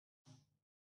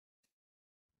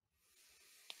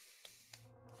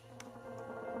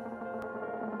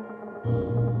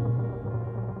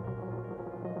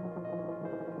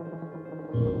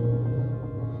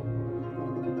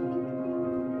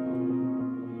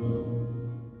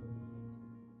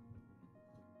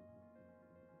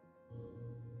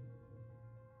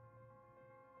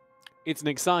It's an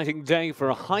exciting day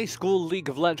for high school League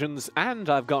of Legends, and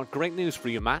I've got great news for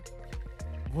you, Matt.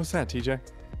 What's that, TJ?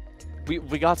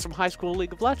 We got some high school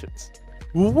League of Legends.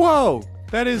 Whoa!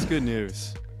 That is good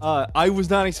news. I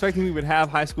was not expecting we would have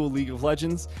high school League of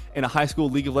Legends in a high school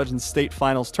League of Legends state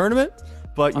finals tournament,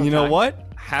 but you know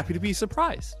what? Happy to be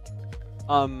surprised.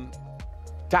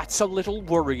 That's a little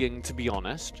worrying, to be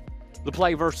honest. The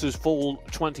Play vs. Fall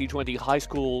 2020 High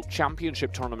School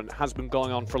Championship Tournament has been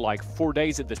going on for like 4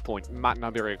 days at this point. Matt and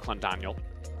Iberia Clendaniel.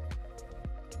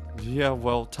 Yeah,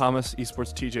 well, Thomas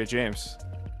Esports TJ James.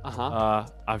 Uh-huh.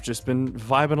 I've just been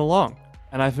vibing along,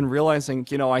 and I've been realizing,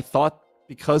 I thought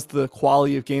because the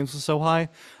quality of games was so high,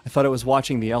 I thought it was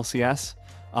watching the LCS.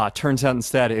 Turns out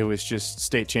instead it was just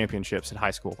state championships at high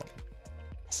school.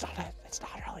 It's not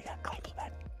really a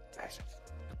compliment.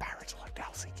 Compared to like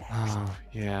LCS. Oh,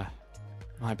 yeah.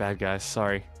 My bad, guys.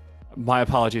 Sorry. My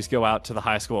apologies go out to the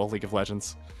high school League of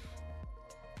Legends.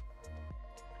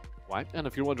 Right, and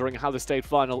if you're wondering how the state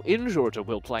final in Georgia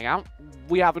will play out,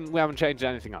 we haven't changed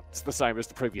anything up. It's the same as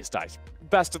the previous days.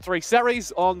 Best of 3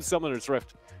 series on Summoner's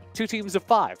Rift. 2 teams of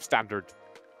 5 standard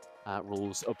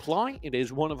rules apply. It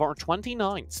is one of our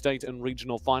 29 state and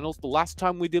regional finals. The last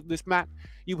time we did this, Matt,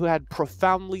 you had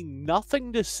profoundly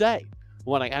nothing to say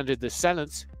when I ended the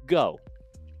sentence. Go.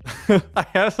 I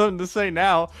have something to say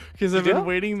now because I've been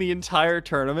waiting the entire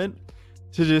tournament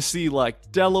to just see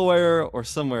like Delaware or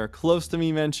somewhere close to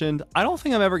me mentioned. I don't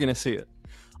think I'm ever going to see it.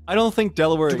 I don't think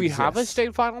Delaware exists. Do we have a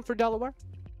state final for Delaware?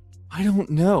 I don't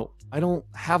know. I don't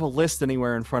have a list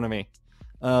anywhere in front of me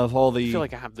of all the... I feel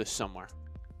like I have this somewhere.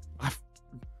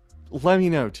 Let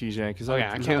me know, TJ, because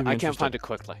I can't find it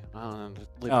quickly. Leave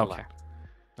it alone.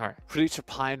 All right. Producer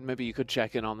Pine, maybe you could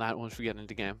check in on that once we get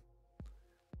into game.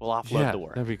 We'll offload the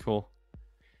work. That'd be cool.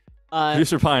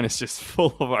 Producer Pine is just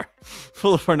full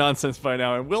of our nonsense by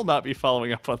now, and will not be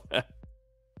following up on that.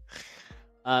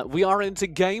 We are into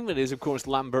game. It is, of course,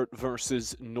 Lambert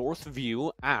versus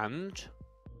Northview, and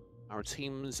our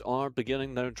teams are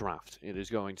beginning their draft. It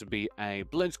is going to be a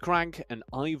Blitzcrank, an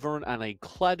Ivern, and a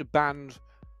Kled band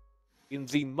in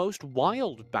the most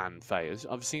wild band phase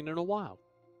I've seen in a while.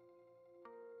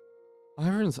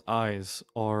 Ivern's eyes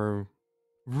are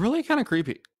really kind of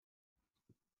creepy.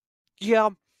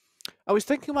 Yeah, I was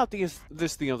thinking about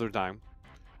this the other day.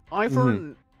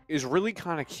 Ivern is really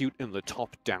kind of cute in the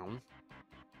top down.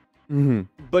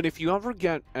 But if you ever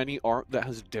get any art that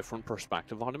has a different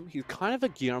perspective on him, he's kind of a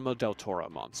Guillermo del Toro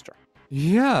monster.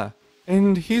 Yeah,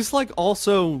 and he's like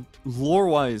also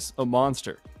lore-wise a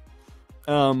monster.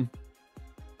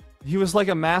 He was like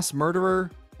a mass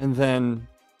murderer and then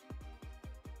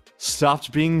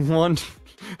stopped being one.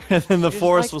 And then the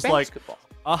forest was basketball.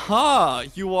 Like, aha,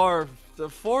 you are the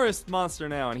forest monster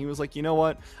now. And he was like, you know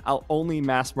what? I'll only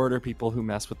mass murder people who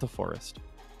mess with the forest.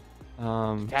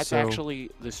 That's actually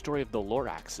the story of the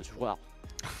Lorax as well.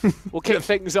 We'll kick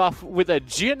things off with a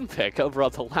Jin pick over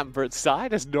on the Lambert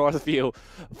side as Northview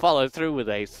followed through with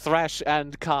a Thresh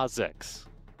and Kha'Zix.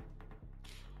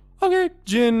 Okay,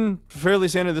 Jin, fairly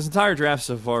standard. This entire draft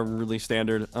so far, really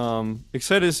standard.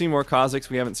 Excited to see more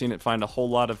Kha'Zix. We haven't seen it find a whole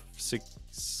lot of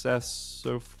success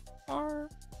so far.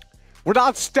 We're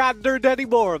not standard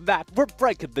anymore, Matt. We're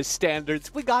breaking the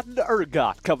standards. We got an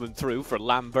Urgot coming through for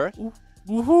Lambert.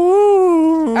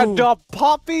 Woohoo! And a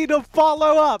Poppy to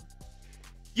follow up.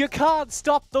 You can't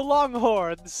stop the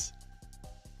Longhorns.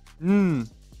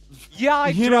 Yeah,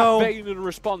 I dropped Bane in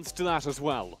response to that as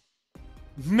well.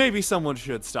 Maybe someone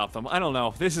should stop them. I don't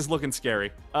know. This is looking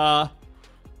scary.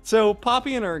 So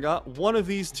Poppy and Urgot, one of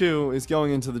these two is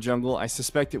going into the jungle. I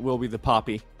suspect it will be the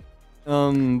Poppy.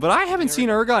 But I haven't seen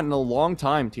Urgot in a long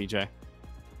time, TJ.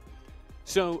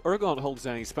 So Urgot holds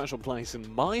a special place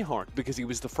in my heart because he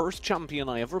was the first champion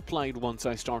I ever played once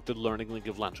I started learning League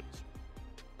of Legends.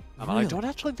 Really? I don't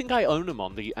actually think I own him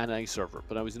on the NA server,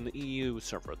 but I was in the EU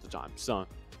server at the time. So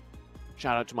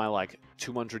shout out to my like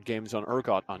 200 games on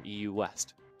Urgot on EU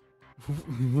West.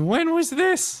 When was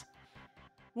this?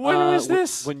 When was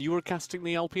this? When you were casting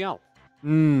the LPL.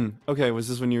 Okay, was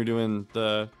this when you were doing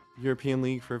the European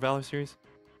League for Valor Series?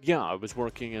 Yeah, I was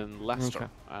working in Leicester. Okay.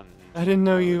 And I didn't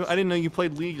know you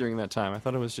played League during that time. I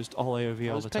thought it was just all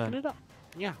AoV all the time. I was picking it up.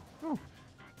 Yeah. Oh.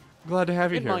 Glad to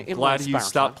have you here. Glad you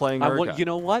stopped playing Urgot. You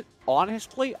know what?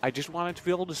 Honestly, I just wanted to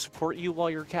be able to support you while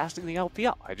you're casting the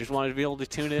LPL. I just wanted to be able to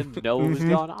tune in and know what was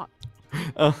going on.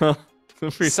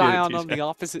 Scion on the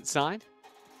opposite side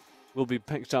will be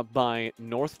picked up by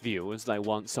Northview as they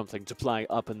want something to play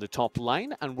up in the top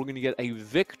lane, and we're going to get a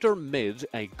Victor mid,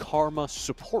 a Karma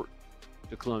support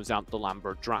to close out the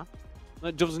Lambert draft.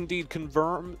 That does indeed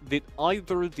confirm that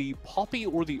either the Poppy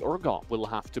or the Urgot will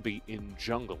have to be in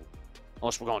jungle.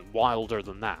 Unless we're going wilder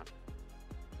than that.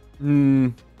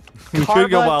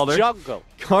 Could go wilder. Jungle.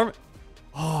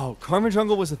 Karma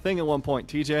Jungle was a thing at one point,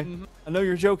 TJ. Mm-hmm. I know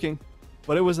you're joking,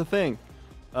 but it was a thing.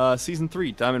 Season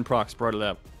 3, Diamond Prox brought it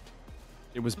up.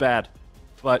 It was bad,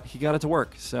 but he got it to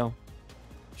work, so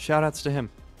shout-outs to him.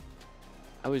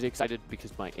 I was excited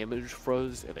because my image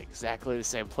froze in exactly the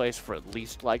same place for at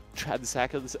least like 10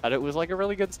 seconds, and it was like a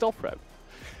really good still frame.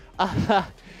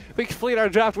 We complete our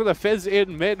draft with a Fizz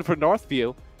in mid for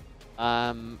Northview.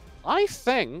 I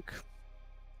think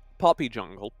Poppy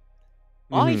Jungle.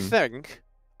 I think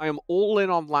I am all in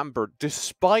on Lambert,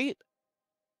 despite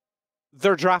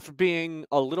their draft being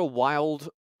a little wild.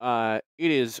 It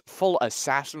is full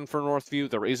assassin for Northview.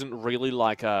 There isn't really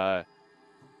like a...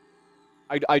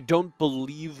 I don't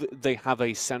believe they have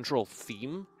a central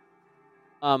theme.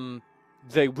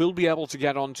 They will be able to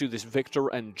get onto this Victor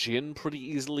and Jin pretty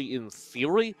easily in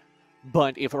theory,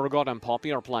 but if Urgot and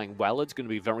Poppy are playing well, it's going to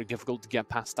be very difficult to get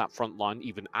past that front line,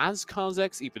 even as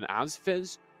Kazex, even as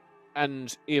Fizz.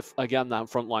 And if, again, that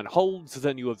front line holds,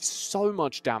 then you have so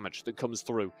much damage that comes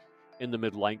through in the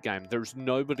mid-late game. There's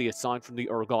nobody aside from the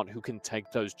Urgot who can take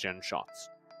those gen shots.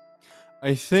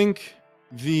 I think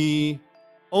the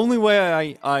only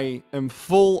way I am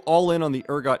full all in on the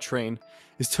Urgot train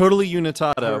is totally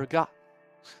Unitado. Urgot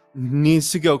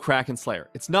needs to go Kraken Slayer.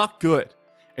 It's not good.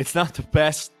 It's not the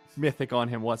best mythic on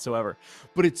him whatsoever.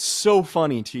 But it's so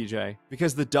funny, TJ,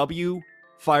 because the W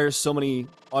fires so many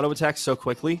auto attacks so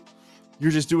quickly.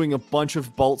 You're just doing a bunch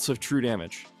of bolts of true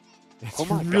damage. It's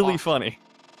really funny.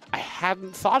 I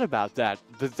hadn't thought about that,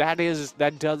 but that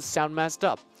does sound messed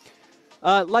up.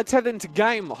 Let's head into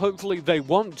game. Hopefully they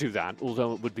won't do that,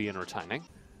 although it would be entertaining.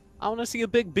 I want to see a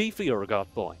big beefy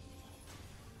Urgot boy.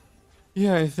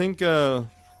 Yeah, I think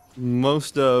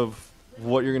most of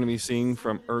what you're going to be seeing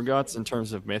from Urgots in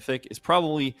terms of mythic is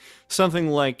probably something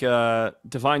like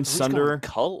Divine Sunder.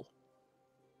 Cull.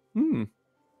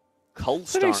 Cull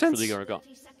start for the Urgot.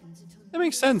 That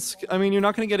makes sense. I mean, you're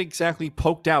not going to get exactly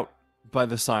poked out by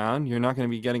the Scion. You're not going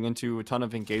to be getting into a ton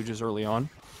of engages early on.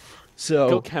 So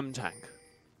go Chem Tank.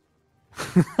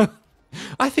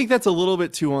 I think that's a little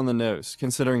bit too on the nose,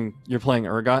 considering you're playing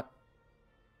Urgot.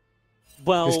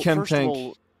 Well, first of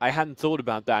all, I hadn't thought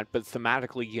about that, but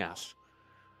thematically, yes.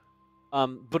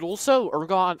 But also,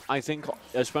 Urgot, I think,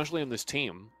 especially in this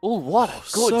team... Oh, what a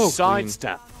good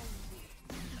sidestep.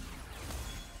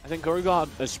 I think Urgot,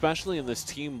 especially in this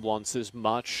team, wants as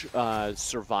much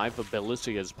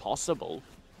survivability as possible.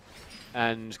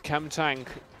 And Chem Tank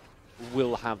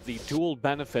will have the dual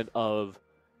benefit of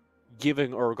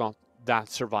giving Urgot that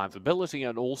survivability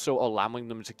and also allowing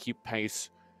them to keep pace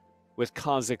with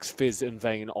Kazex, Fizz, and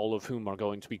Vayne, all of whom are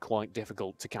going to be quite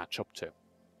difficult to catch up to.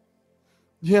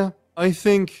 Yeah, I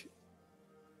think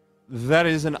that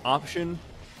is an option,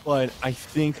 but I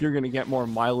think you're going to get more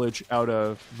mileage out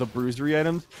of the bruisery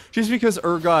items, just because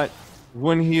Urgot,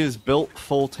 when he is built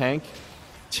full tank,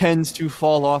 tends to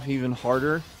fall off even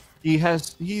harder.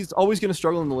 He's always going to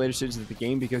struggle in the later stages of the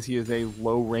game because he is a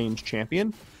low-range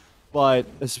champion, but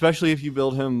especially if you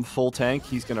build him full tank,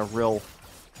 he's going to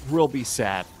real be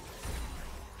sad.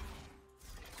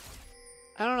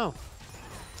 I don't know.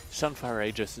 Sunfire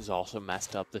Aegis is also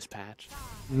messed up this patch.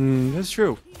 That's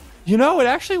true. You know, it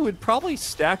actually would probably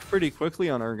stack pretty quickly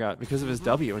on Urgot because of his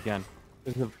W again.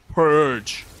 Because of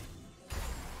Purge.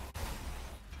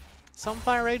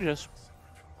 Sunfire Aegis.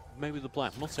 Maybe the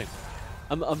plan. We'll see.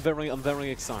 I'm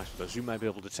very excited, as you may be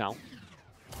able to tell,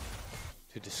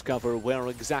 to discover where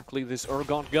exactly this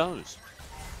Urgot goes.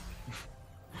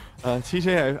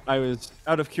 TJ, I was,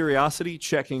 out of curiosity,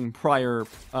 checking prior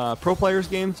pro players'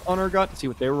 games on Urgot to see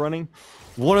what they were running.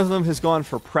 One of them has gone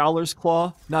for Prowler's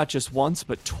Claw, not just once,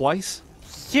 but twice.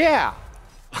 Yeah!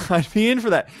 I'd be in for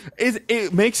that.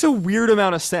 It makes a weird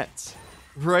amount of sense,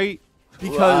 right?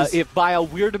 Because if by a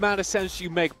weird amount of sense you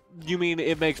mean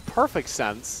it makes perfect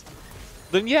sense,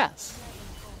 then yes.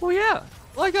 Well, yeah.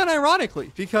 Like,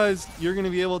 unironically, because you're going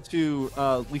to be able to...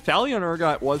 Lethality on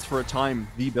Urgot was, for a time,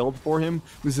 the build for him.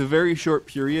 It was a very short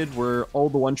period where all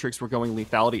the one-tricks were going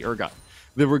Lethality Urgot.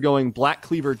 They were going Black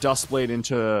Cleaver Dustblade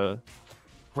into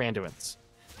Randuin's.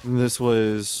 This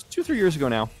was 2-3 years ago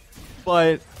now.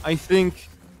 But I think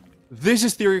this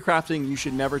is theory crafting. You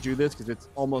should never do this because it's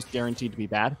almost guaranteed to be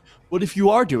bad. But if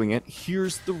you are doing it,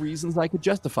 here's the reasons I could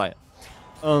justify it.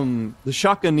 The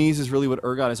shotgun knees is really what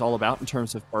Urgot is all about in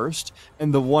terms of burst,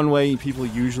 and the one way people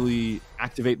usually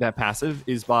activate that passive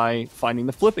is by finding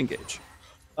the flip engage.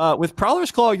 With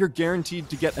Prowler's Claw, you're guaranteed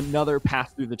to get another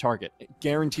path through the target,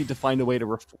 guaranteed to find a way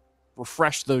to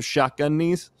refresh those shotgun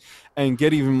knees and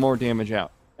get even more damage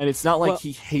out. And it's not like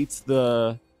he hates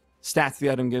the stats the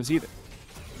item gives either.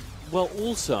 Well,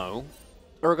 also,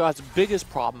 Urgot's biggest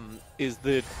problem is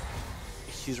that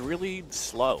he's really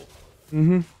slow.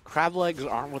 Mm-hmm. Crab legs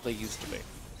aren't what they used to be.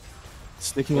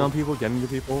 Sticking on people, getting to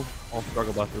people, all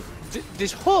struggle buses.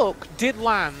 This hook did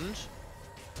land,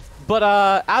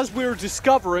 but as we were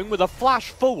discovering with a flash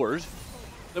forward,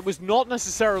 that was not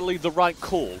necessarily the right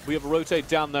call. We have a rotate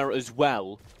down there as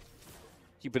well.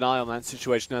 Keep an eye on that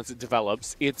situation as it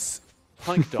develops. It's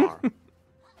Plankdar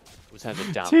was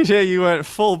headed down. TJ, you went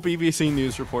full BBC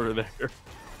News reporter there.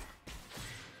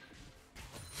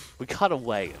 We cut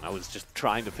away, and I was just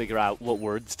trying to figure out what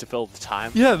words to fill the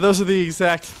time. Yeah, those are the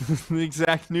exact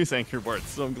news anchor words.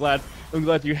 So I'm glad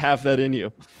you have that in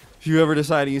you. If you ever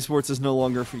decide esports is no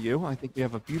longer for you, I think you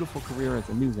have a beautiful career as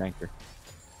a news anchor.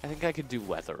 I think I could do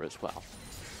weather as well.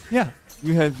 Yeah,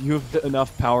 you have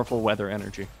enough powerful weather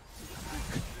energy.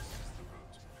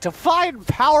 Define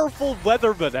powerful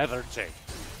weatherman energy.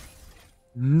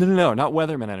 No, not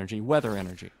weatherman energy. Weather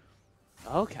energy.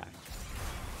 Okay.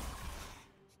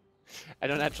 I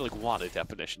don't actually want a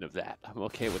definition of that. I'm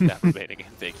okay with that remaining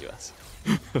ambiguous.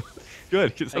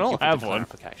 Good, because I don't have one.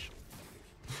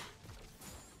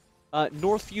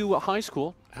 Northview High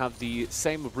School have the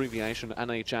same abbreviation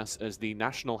NHS as the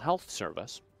National Health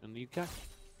Service in the UK.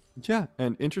 Yeah,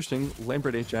 and interesting,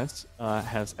 Lambert HS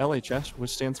has LHS,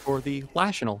 which stands for the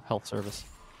National Health Service.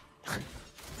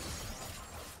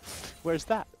 Where's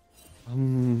that?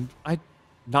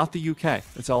 Not the UK.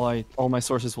 That's all my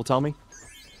sources will tell me.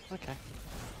 Okay.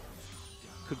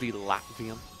 Could be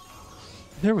Latvian.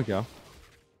 There we go.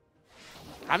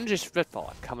 I'm just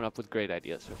spitballing, coming up with great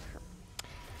ideas over here.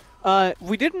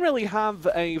 We didn't really have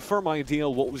a firm idea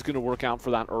what was going to work out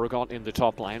for that Urgot in the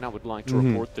top lane. I would like to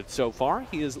report that so far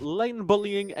he is lane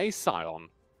bullying a Scion.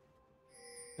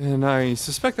 And I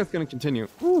suspect that's going to continue.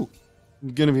 Ooh.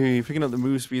 I'm going to be picking up the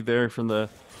move speed there from the...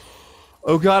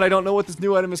 Oh god, I don't know what this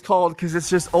new item is called because it's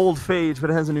just old Phage, but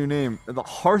it has a new name. The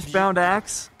Hearthbound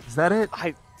Axe? Is that it?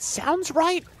 Sounds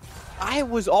right. I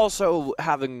was also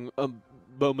having a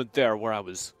moment there where I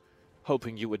was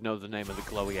hoping you would know the name of the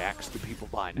glowy axe that people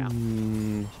buy now.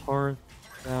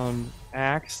 Hearthbound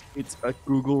Axe. It's a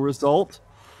Google result.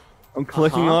 I'm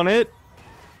clicking on it.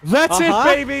 That's it,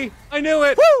 baby! I knew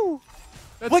it! Woo!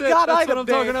 That's it. That's what I'm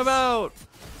talking about.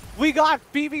 We got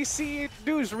BBC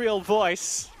Newsreel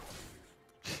voice.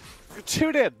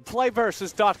 Tune in,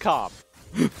 playversus.com.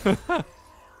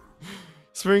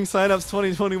 Spring signups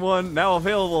 2021 now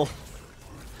available.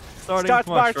 Starting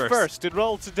March 1st.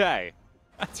 Enroll today.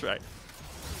 That's right.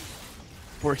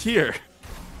 We're here.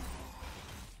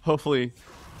 Hopefully,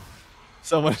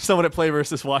 someone at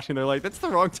Playversus watching, they're like, that's the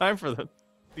wrong time for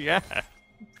the ad.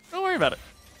 Don't worry about it.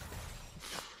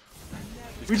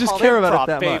 We just care about it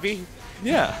that baby. Much.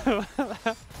 Yeah.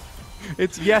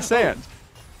 It's yes and.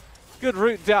 Good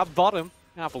route down bottom.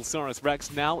 Applesaurus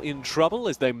Rex now in trouble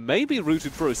as they may be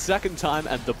rooted for a second time,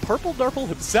 and the Purple Nurple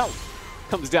himself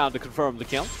comes down to confirm the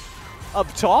kill. Up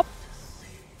top,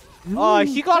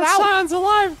 he got out. Scion's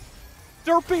alive.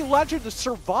 Derpy Legend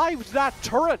survived that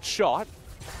turret shot,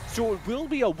 so it will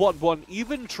be a 1-1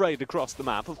 even trade across the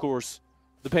map. Of course,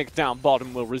 the pick down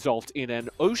bottom will result in an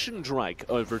Ocean Drake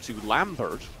over to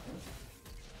Lambert.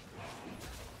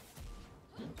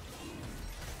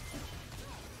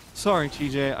 Sorry,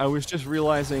 TJ. I was just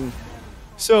realizing.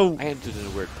 So I ended in a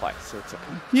weird place, so it's okay.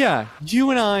 Yeah,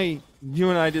 you and I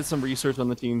did some research on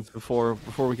the teams before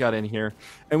we got in here,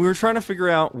 and we were trying to figure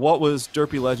out what was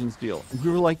Derpy Legend's deal. And we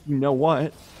were like, you know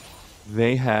what?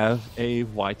 They have a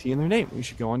YT in their name. We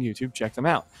should go on YouTube, check them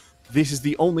out. This is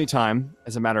the only time,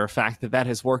 as a matter of fact, that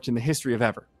has worked in the history of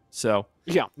ever. So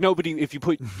yeah, nobody. If you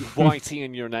put YT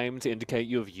in your name to indicate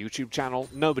you have a YouTube channel,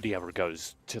 nobody ever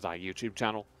goes to that YouTube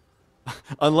channel.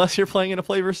 Unless you're playing in a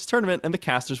Playversus tournament and the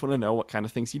casters want to know what kind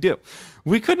of things you do.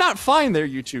 We could not find their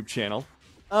YouTube channel,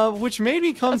 which made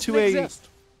me come to a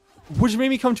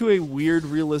weird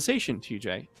realization,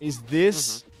 TJ. Is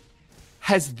this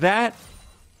has that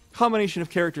combination of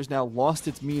characters now lost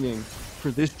its meaning for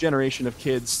this generation of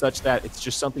kids such that it's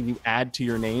just something you add to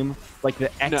your name like the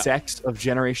XX of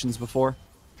generations before?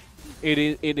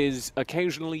 It is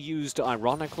occasionally used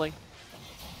ironically,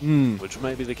 which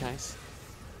may be the case.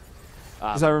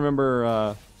 Because I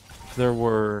remember there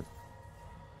were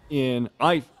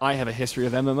I have a history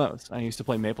of MMOs. I used to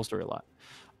play MapleStory a lot.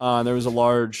 There was a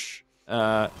large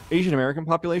Asian American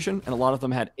population, and a lot of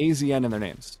them had AZN in their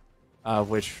names,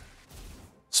 which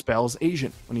spells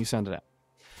Asian when you send it out.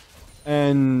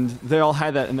 And they all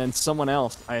had that, and then someone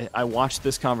else, I watched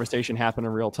this conversation happen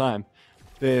in real time.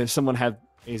 Someone had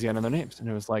AZN in their names, and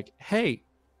it was like, hey,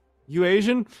 you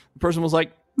Asian? The person was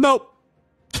like, nope.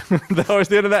 That was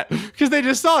the end of that. Because they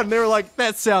just saw it and they were like,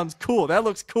 that sounds cool. That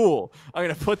looks cool. I'm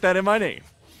going to put that in my name.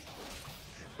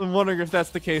 I'm wondering if that's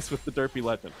the case with the Derpy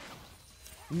Legend.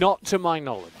 Not to my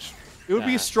knowledge. It would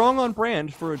be strong on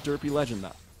brand for a Derpy Legend,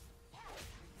 though.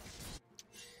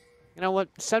 You know what?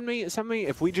 Send me,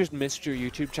 if we just missed your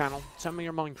YouTube channel, send me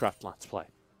your Minecraft Let's Play.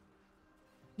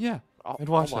 Yeah, I'll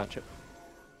watch it.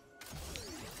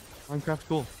 Minecraft's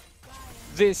cool.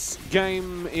 This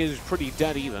game is pretty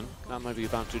dead even. That might be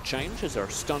about to change as our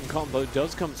stun combo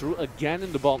does come through again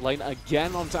in the bot lane,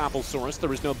 again onto Applesaurus.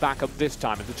 There is no backup this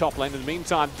time in the top lane. In the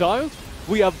meantime, though,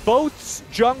 we have both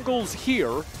jungles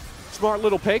here. Smart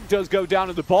Little Pig does go down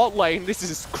in the bot lane. This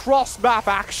is cross-map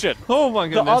action. Oh my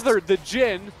goodness. The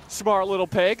Jhin, Smart Little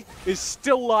Pig, is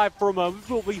still alive for a moment,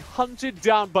 will be hunted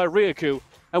down by Ryaku.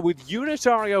 And with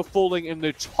Unitario falling in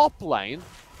the top lane,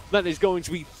 that is going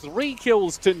to be 3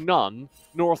 kills to none,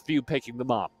 Northview picking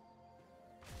them up.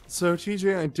 So,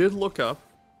 TJ, I did look up,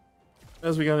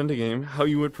 as we got into game, how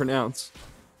you would pronounce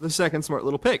the second Smart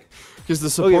Little Pig. Because the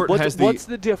support has the... What's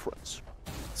the difference?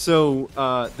 So,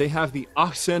 they have the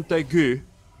accent aigu,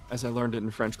 as I learned it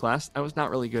in French class. I was not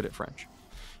really good at French,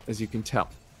 as you can tell.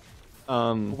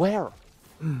 Where?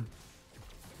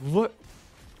 What?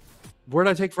 Where'd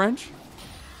I take French?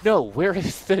 No, where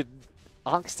is the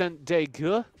accent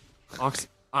aigu?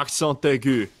 Accent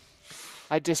aigu.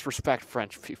 I disrespect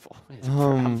French people.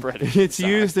 It's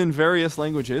used in various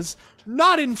languages,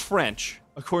 not in French,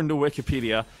 according to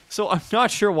Wikipedia. So I'm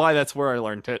not sure why that's where I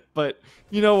learned it. But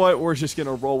you know what? We're just going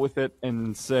to roll with it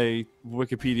and say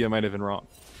Wikipedia might have been wrong.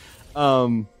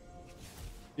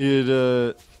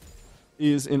 It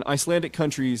is in Icelandic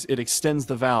countries, it extends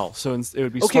the vowel. So it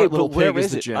would be Smart Little Pig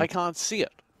as the Jhin. I can't see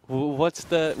it.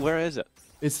 Where is it?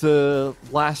 It's the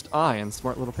last I in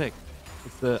Smart Little Pig.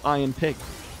 It's the I in pig.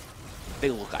 They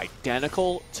look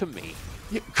identical to me.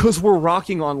 Because we're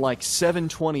rocking on like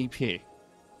 720p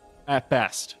at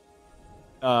best.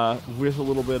 With a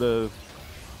little bit of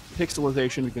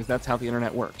pixelization because that's how the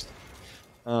internet works.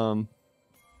 But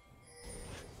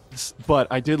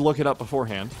I did look it up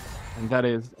beforehand, and that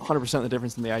is 100% the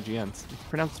difference in the IGNs. It's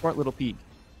pronounced Smart Little Pig.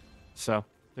 So,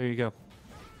 there you go.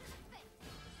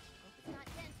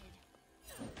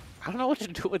 I don't know what to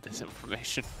do with this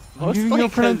information. I'm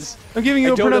giving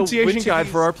you a pronunciation guide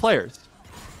for our players.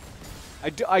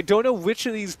 I don't know which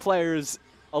of these players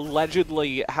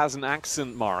allegedly has an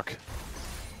accent mark.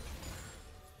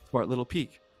 Smart Little Pig.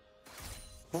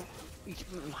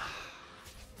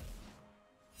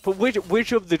 But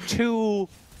which of the two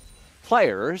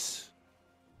players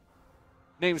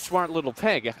named Smart Little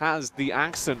Pig has the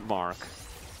accent mark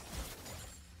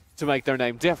to make their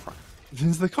name different? This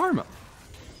is the karma.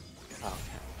 Okay.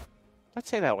 I'd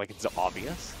say that like it's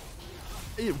obvious.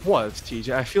 It was,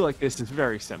 TJ. I feel like this is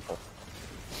very simple.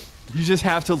 You just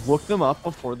have to look them up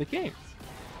before the game.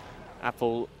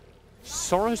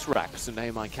 Applesaurus Rex, a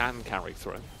name I can carry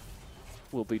through,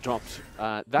 will be dropped.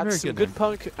 That's a good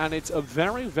poke, and it's a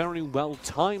very, very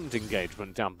well-timed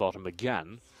engagement down bottom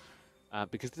again,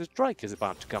 because the Drake is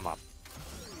about to come up.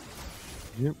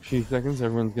 Yep, few seconds.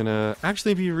 Everyone's going to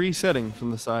actually be resetting from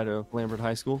the side of Lambert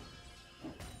High School.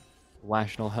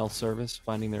 National Health Service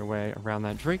finding their way around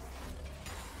that Drake.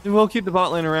 And we'll keep the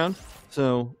bot lane around,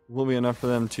 so will be enough for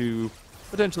them to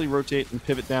potentially rotate and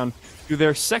pivot down to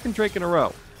their second Drake in a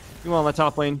row. Meanwhile, on the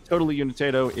top lane, Totally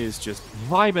Unitato is just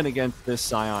vibing against this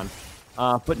Scion,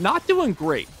 but not doing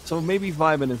great. So maybe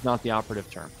vibing is not the operative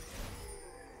term.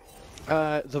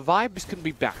 The vibes can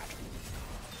be bad.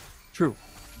 True.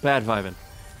 Bad vibing.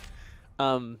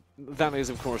 That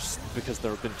is, of course, because there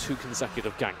have been 2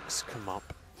 consecutive ganks come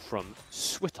up from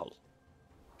Swittle.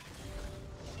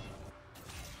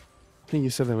 I think you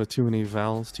said that with too many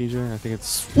vowels, TJ. I think it's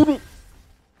Swittle.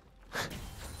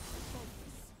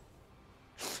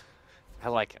 I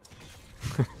like it.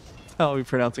 I'll be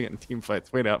pronouncing it in team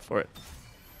fights. Wait out for it.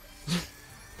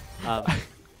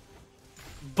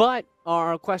 But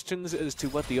our questions as to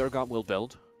what the Urgot will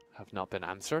build have not been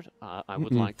answered. I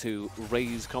would like to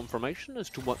raise confirmation as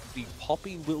to what the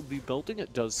Poppy will be building.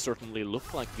 It does certainly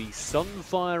look like the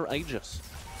Sunfire Aegis.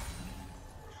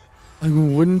 I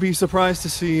wouldn't be surprised to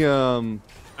see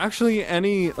actually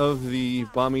any of the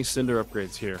Bomby Cinder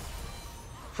upgrades here.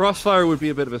 Crossfire would be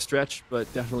a bit of a stretch,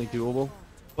 but definitely doable.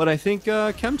 But I think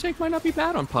Chemtake might not be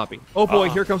bad on Poppy. Oh boy,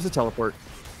 here comes the teleport.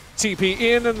 TP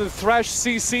in, and the Thresh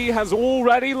CC has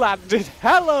already landed.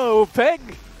 Hello, Pig!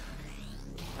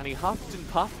 And he huffed and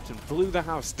puffed and blew the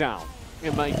house down.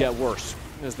 It might get worse,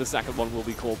 as the second one will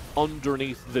be called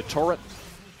underneath the turret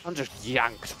and just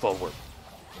yanked forward.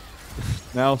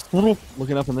 Now,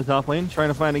 looking up in the top lane, trying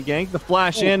to find a gank. The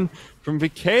flash in from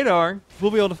Vikadar.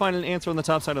 We'll be able to find an answer on the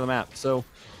top side of the map. So,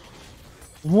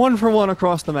 1 for 1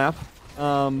 across the map.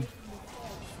 1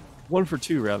 for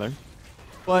 2, rather.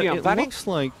 But it looks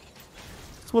like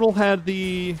Swiddle had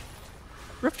the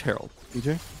Rift Herald,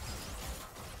 DJ.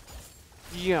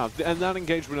 Yeah, and that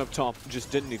engagement up top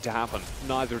just didn't need to happen.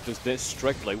 Neither does this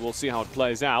strictly. We'll see how it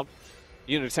plays out.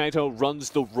 Unitato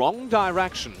runs the wrong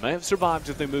direction. May have survived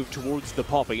if they move towards the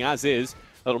poppy, as is.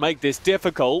 That'll make this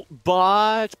difficult,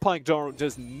 but Pike Dart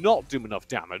does not do enough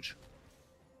damage.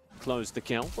 Close the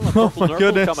kill. Well, a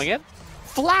purple coming in.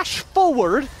 Flash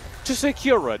forward to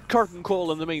secure it. Curtain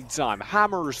call in the meantime.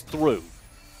 Hammers through.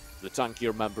 The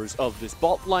tankier members of this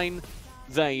bot lane,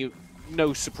 they,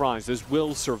 no surprises,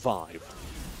 will survive.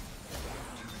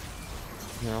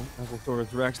 Now,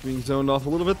 Applesaurus Rex being zoned off a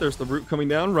little bit. There's the root coming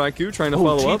down. Raikou trying to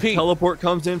follow up. Teleport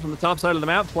comes in from the top side of the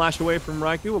map. Flash away from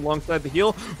Raikou alongside the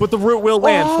heal. But the root will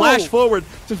land. Flash forward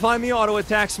to find the auto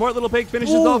attack. Smart Little Pig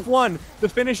finishes off 1. The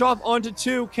finish off onto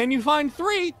 2. Can you find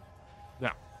 3?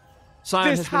 No. Sion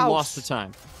has been lost to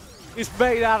time. It's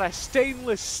made out of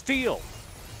stainless steel.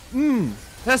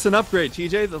 That's an upgrade,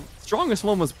 TJ. The strongest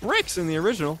one was bricks in the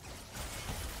original.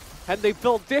 And they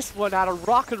built this one out of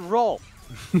rock and roll.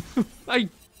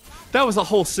 That was a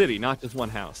whole city, not just one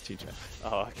house, TJ.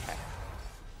 Oh, okay.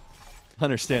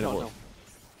 Understandable.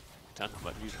 Don't know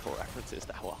about musical references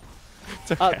that well.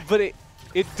 It's okay. But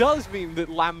it does mean that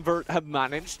Lambert have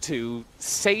managed to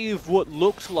save what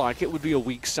looked like it would be a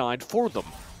weak side for them.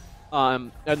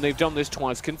 And they've done this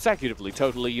twice consecutively.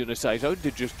 Totally Unisato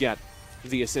did just get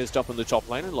the assist up in the top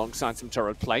lane alongside some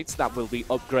turret plates. That will be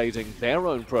upgrading their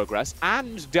own progress.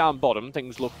 And down bottom,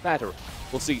 things look better.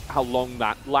 We'll see how long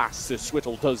that lasts as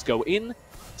Swittle does go in.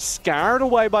 Scared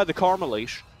away by the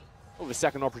Carmelish. Oh, a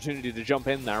second opportunity to jump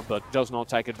in there, but does not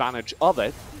take advantage of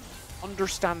it.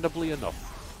 Understandably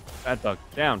enough. Bad bug.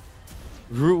 Down.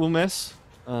 Root will miss.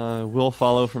 Will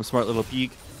follow from Smart Little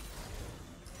Pig.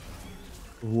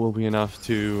 Will be enough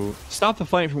to stop the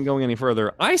fight from going any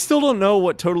further. I still don't know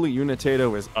what Totally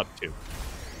Unitato is up to.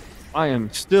 I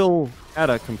am still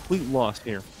at a complete loss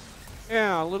here.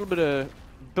 Yeah, a little bit of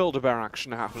Build-A-Bear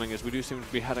action happening as we do seem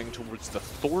to be heading towards the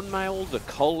Thornmail. The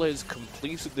cull is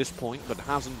complete at this point, but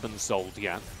hasn't been sold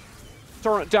yet.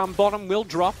 Turret down bottom will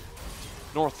drop.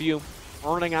 Northview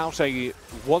earning out a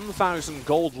 1,000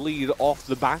 gold lead off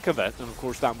the back of it, and of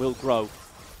course that will grow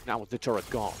now with the turret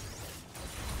gone.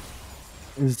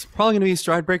 It's probably going to be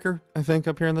Stridebreaker, I think,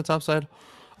 up here on the top side.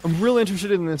 I'm really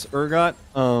interested in this Urgot,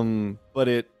 but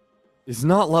it is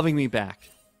not loving me back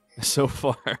so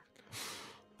far.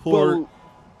 Well,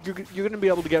 you're going to be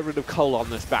able to get rid of Cull on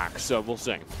this back, so we'll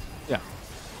see. Yeah.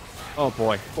 Oh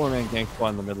boy, 4-man gank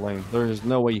squad in the mid lane. There is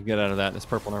no way you can get out of that in this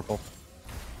purple Nurple.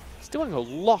 He's doing a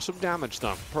lot of damage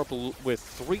though. Purple with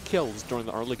 3 kills during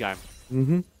the early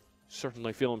game.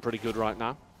 Certainly feeling pretty good right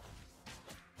now.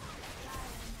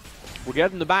 We're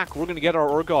getting the back. We're going to get our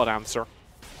Urgot answer.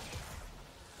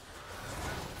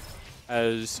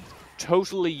 As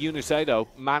Totally Unisato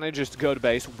manages to go to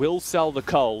base, will sell the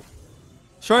Cull.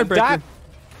 Stridebreaker. That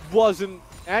wasn't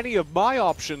any of my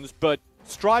options, but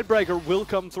Stridebreaker will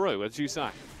come through, as you say.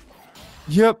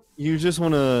 Yep, you just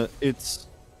want to... It's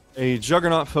a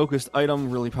Juggernaut-focused item,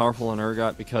 really powerful on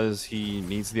Urgot because he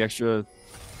needs the extra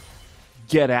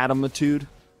get-at-him-itude,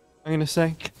 I'm going to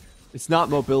say. It's not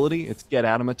mobility, it's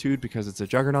get-at-him-itude because it's a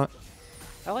Juggernaut.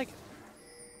 I like it.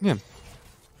 Yeah.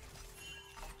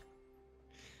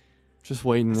 Just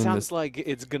waiting. Sounds like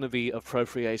it's going to be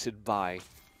appropriated by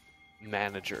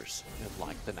managers in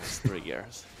like the next 3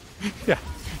 years. Yeah.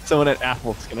 Someone at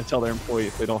Apple is going to tell their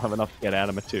employees they don't have enough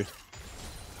get-at-him-itude.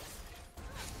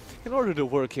 In order to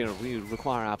work here, we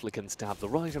require applicants to have the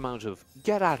right amount of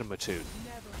get-at-him-itude.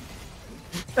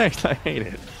 Thanks, I hate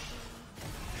it.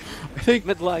 I think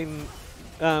mid-lane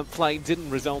play didn't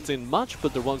result in much,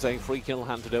 but there was a free kill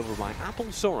handed over by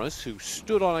Applesaurus, who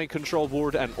stood on a control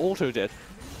board and autoed it,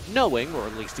 knowing, or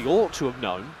at least he ought to have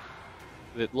known,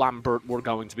 that Lambert were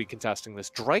going to be contesting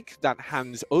this Drake. That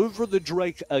hands over the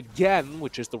Drake again,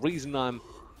 which is the reason I'm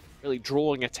really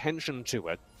drawing attention to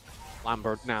it.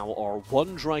 Lambert now are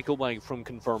 1 Drake away from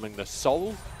confirming the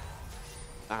soul.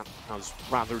 That has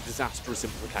rather disastrous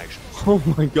implications. Oh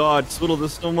my god, Swiddle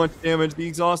does so much damage. The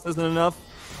exhaust isn't enough.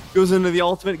 Goes into the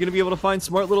ultimate, going to be able to find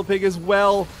Smart Little Pig as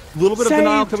well. A little bit of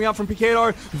denial coming out from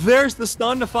Pikadar. There's the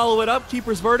stun to follow it up.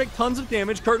 Keeper's Verdict, tons of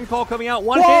damage. Curtain Call coming out.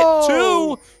 1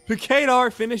 hit, 2.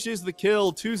 Pikadar finishes the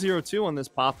kill. 2-0-2 on this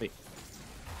Poppy.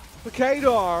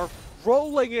 Pikadar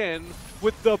rolling in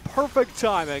with the perfect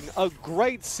timing. A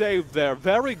great save there.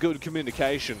 Very good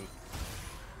communication.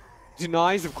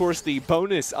 denies, of course, the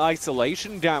bonus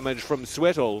isolation damage from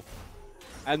Swittle.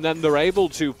 And then they're able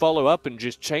to follow up and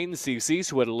just chain CC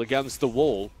Swittle against the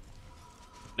wall.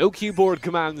 No keyboard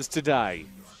commands today.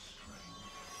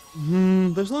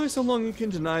 There's only so long you can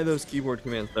deny those keyboard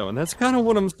commands, though. And that's kind of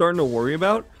what I'm starting to worry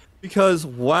about. Because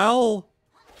while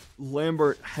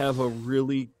Lambert have a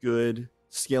really good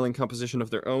scaling composition of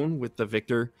their own with the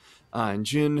Victor and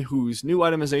Jin, whose new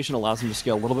itemization allows them to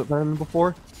scale a little bit better than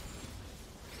before,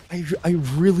 I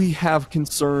really have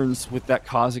concerns with that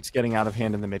Kha'Zix getting out of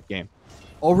hand in the mid-game.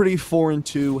 Already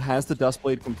 4-2, has the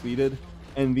Dustblade completed,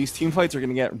 and these team fights are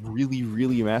going to get really,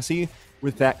 really messy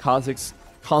with that Kha'Zix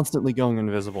constantly going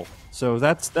invisible. So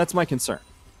that's my concern.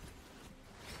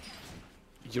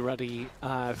 You ready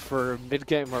for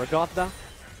mid-game Regatta?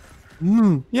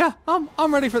 Yeah,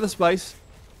 I'm ready for the spice.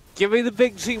 Give me the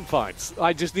big team fights.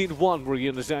 I just need one where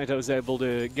Unisato is able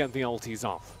to get the ultis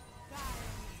off.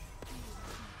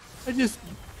 I just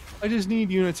need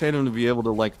Unitatum to be able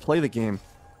to like play the game.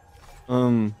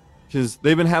 Because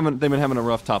they've been having a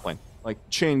rough top lane, like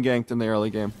chain ganked in the early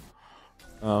game.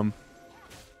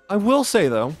 I will say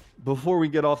though, before we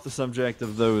get off the subject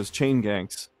of those chain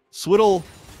ganks, Swittle,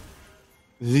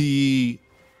 the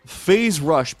phase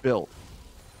rush build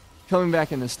coming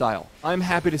back in this style. I'm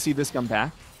happy to see this come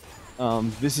back.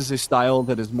 This is a style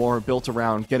that is more built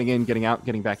around getting in, getting out,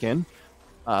 getting back in,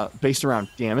 based around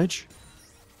damage.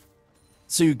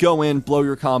 So you go in, blow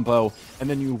your combo, and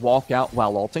then you walk out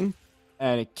while ulting,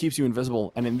 and it keeps you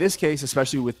invisible. And in this case,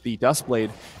 especially with the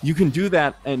Dustblade, you can do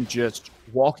that and just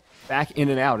walk back in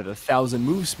and out at 1,000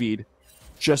 move speed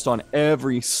just on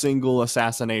every single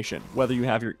assassination, whether you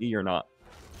have your E or not.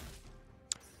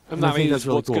 And that is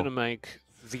what's going to make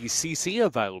the CC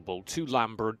available to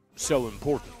Lambert so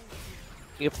important.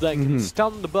 If they can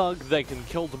stun the bug, they can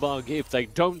kill the bug. If they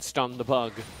don't stun the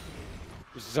bug,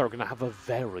 they're going to have a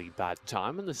very bad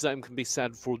time. And the same can be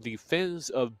said for the Fizz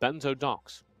of Bento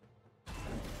Docks.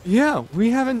 Yeah,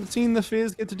 we haven't seen the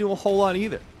Fizz get to do a whole lot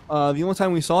either. The only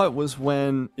time we saw it was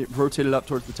when it rotated up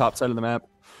towards the top side of the map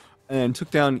and took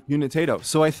down Unitato.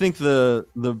 So I think the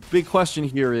big question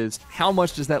here is, how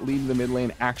much does that lead to the mid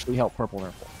lane actually help Purple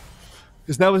Nurple?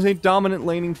 Because that was a dominant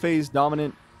laning phase,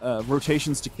 dominant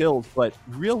rotations to kills, but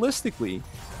realistically,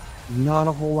 not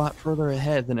a whole lot further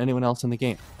ahead than anyone else in the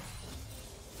game.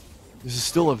 This is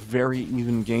still a very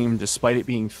even game, despite it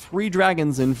being 3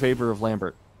 dragons in favor of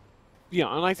Lambert.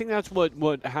 Yeah, and I think that's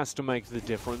what has to make the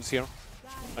difference here.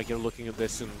 Like, you're looking at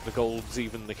this, and the golds,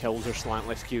 even the kills are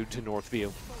slightly skewed to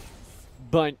Northview.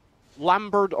 But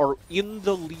Lambert are in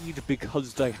the lead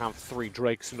because they have 3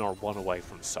 Drakes and are 1 away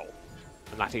from Soul.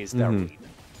 And that is their lead.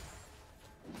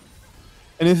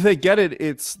 And if they get it,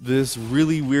 it's this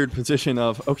really weird position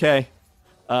of, okay,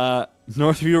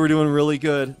 Northview were doing really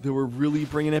good. They were really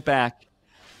bringing it back.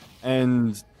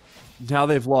 And now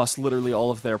they've lost literally all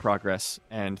of their progress,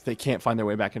 and they can't find their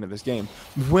way back into this game.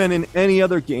 When in any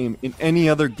other game, in any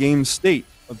other game state,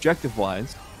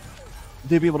 objective-wise,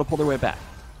 they'd be able to pull their way back.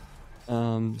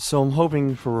 So I'm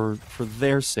hoping for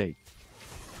their sake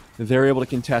that they're able to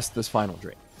contest this final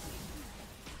Drake.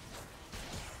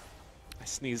 I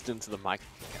sneezed into the mic.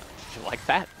 Did you like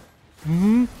that?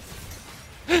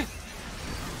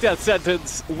 Death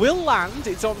Sentence will land.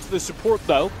 It's onto the support,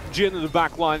 though. Jin and the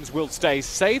backlines will stay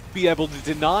safe, be able to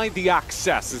deny the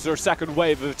access as their second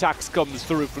wave of attacks comes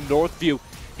through from Northview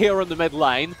here in the mid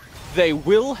lane. They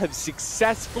will have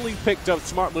successfully picked up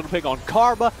Smart Little Pig on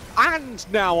Karma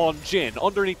and now on Jin.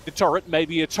 Underneath the turret,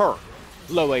 maybe a turn.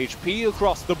 Low HP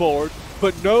across the board,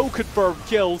 but no confirmed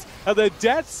kills, and the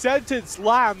Death Sentence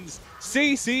lands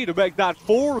CC to make that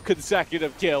 4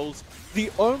 consecutive kills. The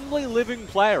only living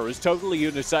player is totally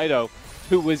Unisato,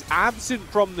 who was absent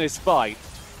from this fight.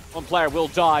 One player will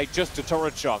die just to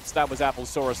turret shots. That was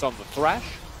Applesaurus on the Thresh.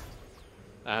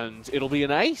 And it'll be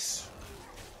an ace.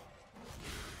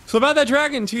 So about that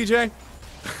dragon, TJ.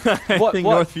 I think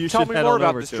Northview Tell should me head more on about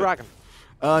over this to dragon.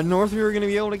 Northview are going to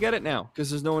be able to get it now, because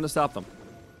there's no one to stop them.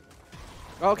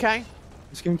 Okay.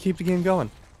 It's going to keep the game going.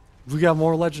 We got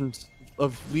more legends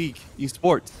of League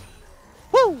esports.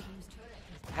 Woo!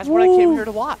 That's what I came here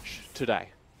to watch today.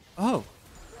 Oh.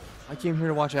 I came here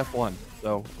to watch F1,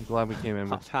 so I'm glad we came in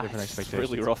with different expectations. It's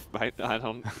really rough, mate. I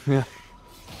don't yeah.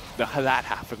 know how that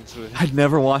happens. I'd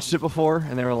never watched it before,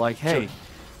 and they were like, hey,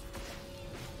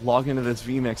 log into this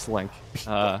VMix link.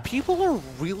 People are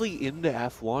really into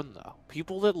F1, though.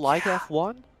 People that like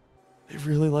F1. They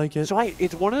really like it. So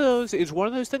it's one of those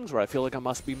things where I feel like I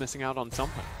must be missing out on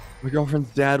something. My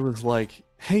girlfriend's dad was like,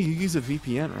 hey, you use a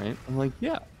VPN, right? I'm like,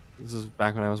 yeah. This is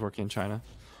back when I was working in China.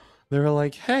 They were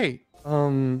like, hey,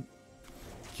 can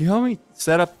you help me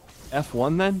set up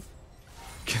F1 then?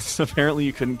 because apparently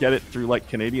you couldn't get it through like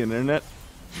Canadian internet.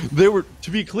 They were,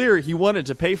 to be clear, he wanted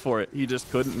to pay for it. He just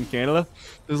couldn't in Canada.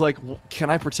 It was like, can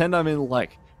I pretend I'm in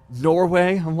like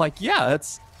Norway? I'm like, yeah,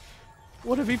 that's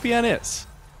what a VPN is.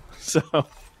 So,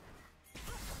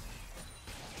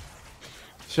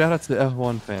 shout out to the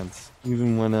F1 fans,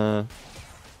 even when the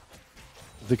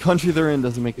country they're in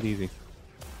doesn't make it easy.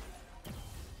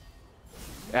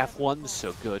 F1's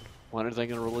so good. When are they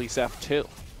going to release F2?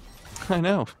 I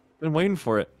know. Been waiting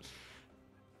for it.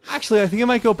 Actually, I think it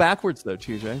might go backwards though,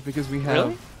 TJ, because we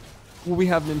have we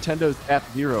have Nintendo's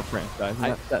F-Zero franchise, and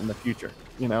that's set in the future,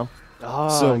 you know.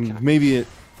 Oh, so okay. maybe it,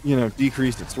 you know,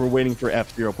 decreased it. So we're waiting for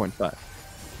F-0.5.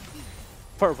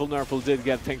 Purple Nurple did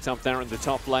get picked up there in the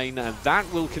top lane, and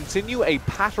that will continue a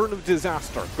pattern of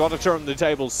disaster. Got to turn the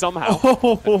tables somehow.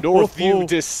 And Northview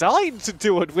decide to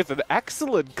do it with an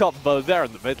excellent combo there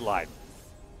in the mid lane.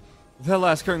 That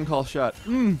last curtain call shot,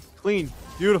 clean,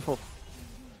 beautiful.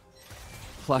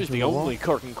 It was the only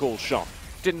curtain call shot.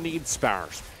 Didn't need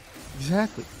spares.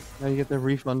 Exactly. Now you get the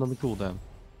refund on the cooldown.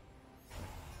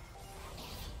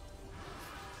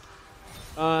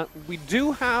 We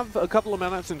do have a couple of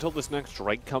minutes until this next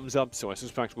raid comes up, so I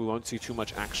suspect we won't see too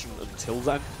much action until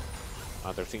then.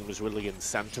 Their team is really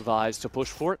incentivized to push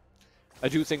for it. I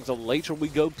do think the later we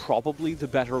go, probably the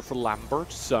better for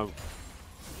Lambert, so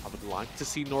I would like to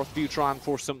see Northview try and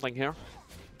force something here.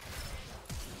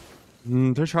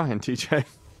 They're trying, TJ.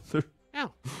 Yeah,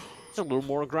 it's a little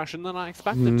more aggression than I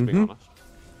expected, to be honest.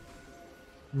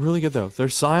 Really good, though. Their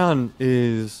Scion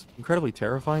is incredibly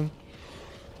terrifying.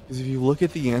 Because if you look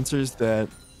at the answers that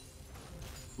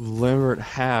Lambert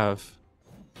have,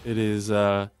 it is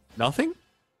nothing.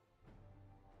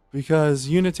 Because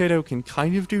Unitato can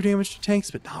kind of do damage to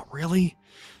tanks, but not really.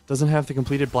 Doesn't have the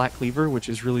completed Black Cleaver, which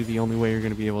is really the only way you're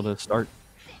going to be able to start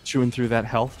chewing through that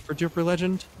health for Jupiter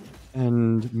Legend.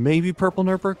 And maybe Purple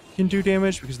Nurper can do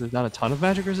damage because there's not a ton of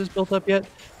magic resist built up yet,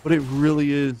 but it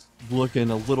really is looking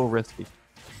a little risky.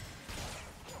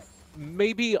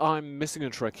 Maybe I'm missing a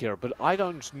trick here, but I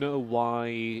don't know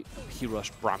why he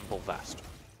rushed Bramble Vest.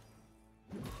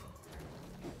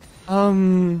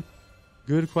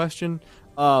 Good question.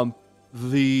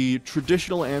 The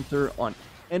traditional answer on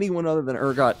anyone other than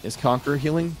Urgot is Conquer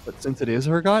healing, but since it is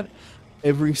Urgot,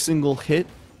 every single hit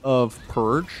of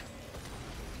Purge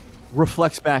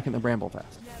reflects back in the Bramble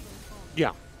Vest.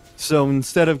 Yeah. So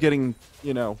instead of getting,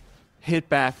 you know, hit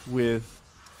back with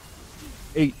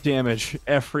 8 damage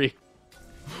every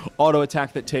auto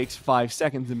attack that takes 5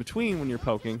 seconds in between when you're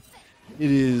poking, it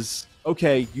is,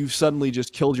 okay, you've suddenly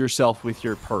just killed yourself with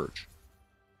your Purge.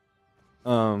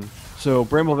 So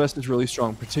Bramble Vest is really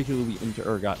strong, particularly into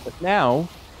Urgot. But now,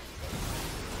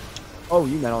 oh,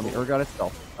 you meant on the Urgot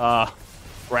itself.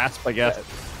 Grasp, I guess.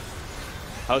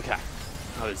 Okay.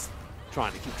 I was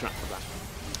trying to keep track of that.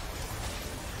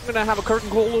 We're going to have a curtain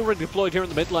call already deployed here in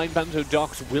the mid lane. Bento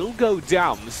Docks will go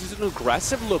down. This is an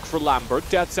aggressive look for Lambert.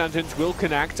 Death Sentence will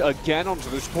connect again onto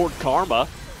the support Karma,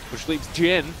 which leaves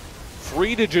Jin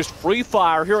free to just free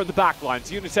fire here in the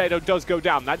backlines. Unitato does go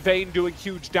down. That Vayne doing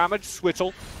huge damage.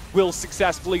 Swittle will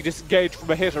successfully disengage from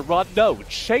a hit and run. No,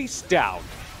 chased down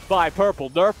by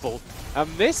Purple Nurple. And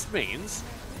this means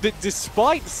that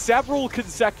despite several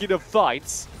consecutive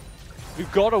fights,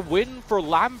 we've got a win for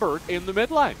Lambert in the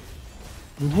mid lane.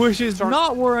 Which is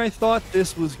not where I thought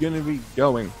this was going to be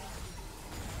going.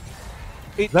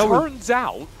 It turns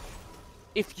out,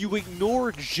 if you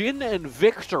ignore Jin and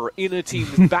Victor in a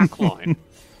team's backline,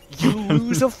 you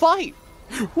lose a fight.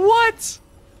 What?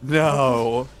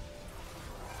 No.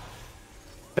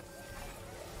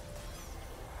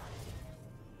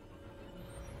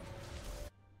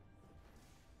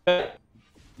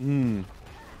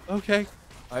 Okay.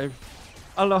 I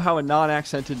don't know how a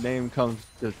non-accented name comes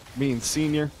to mean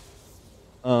senior.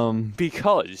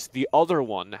 Because the other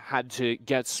one had to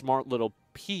get Smart Little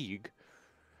Pig,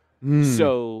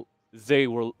 so they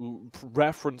were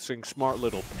referencing Smart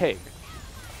Little Pig,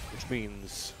 which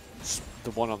means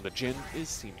the one on the Jin is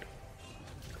senior.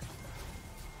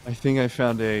 I think I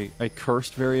found a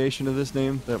cursed variation of this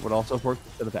name that would also work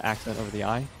instead of the accent over the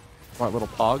I. Smart Little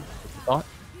Pog, what you thought?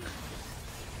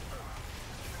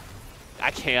 I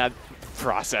can't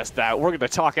process that. We're going to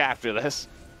talk after this.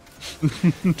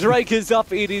 Drake is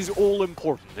up. It is all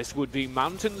important. This would be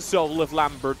Mountain Soul if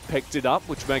Lambert picked it up,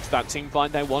 which makes that team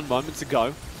find they won moments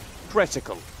ago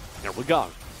critical. Here we go.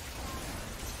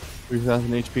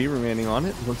 3,000 HP remaining on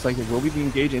it. Looks like it will be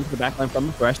engaged into the backline from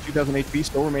the Thresh. 2,000 HP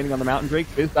still remaining on the Mountain Drake.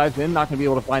 Fizz dives in, not going to be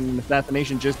able to find an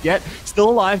assassination just yet. Still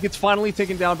alive, gets finally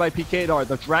taken down by PKDR.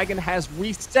 The Dragon has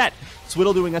reset.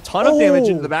 Swittle doing a ton of damage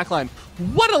into the backline.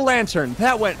 What a lantern!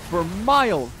 That went for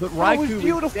miles, but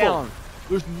Raikou is down.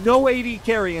 There's no AD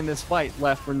carry in this fight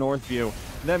left for Northview.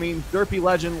 That means Derpy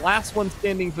Legend, last one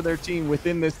standing for their team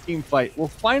within this team fight, will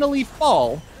finally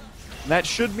fall. That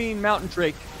should mean Mountain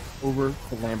Drake over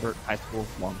the Lambert High School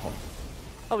Longhorn.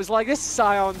 I was like, this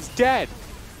Scion's dead.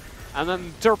 And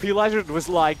then Derpy Legend was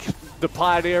like, the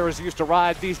pioneers used to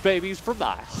ride these babies for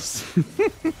miles.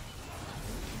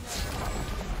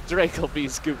 Drake will be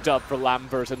scooped up for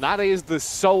Lambert, and that is the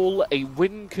sole a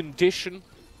win condition.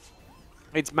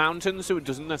 It's mountain, so it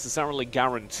doesn't necessarily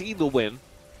guarantee the win,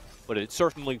 but it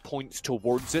certainly points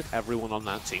towards it. Everyone on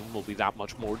that team will be that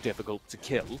much more difficult to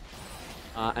kill.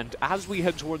 And as we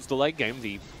head towards the late game,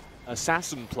 the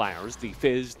assassin players, the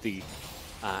Fizz, the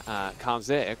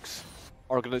Kazakhs,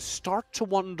 are going to start to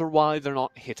wonder why they're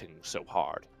not hitting so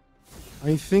hard.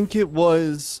 I think it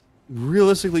was,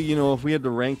 realistically, you know, if we had to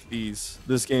rank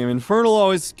this game, Infernal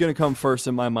always going to come first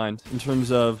in my mind in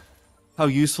terms of how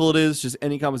useful it is. Just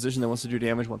any composition that wants to do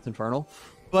damage wants Infernal.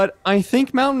 But I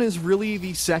think Mountain is really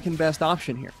the second best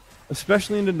option here,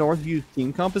 especially into Northview's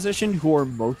team composition, who are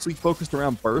mostly focused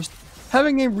around burst.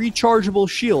 Having a rechargeable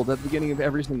shield at the beginning of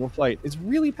every single fight is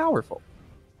really powerful.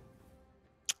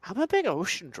 I'm a big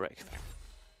Ocean Drake fan.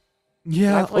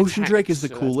 Yeah, Ocean Drake is the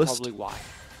coolest. That's probably why.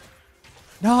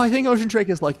 No, I think Ocean Drake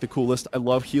is like the coolest. I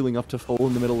love healing up to full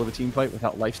in the middle of a team fight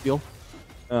without lifesteal.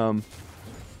 Are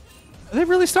they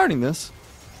really starting this?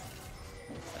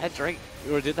 That Drake,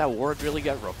 or did that ward really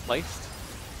get replaced?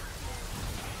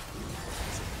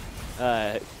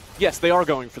 Yes, they are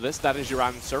going for this. That is your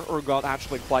answer. Urgot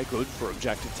actually quite good for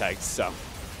objective takes, so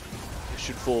it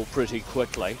should fall pretty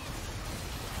quickly.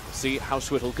 See how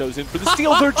Swittle goes in for the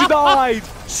steal. They're denied!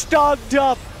 Stunned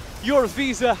up! Your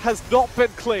visa has not been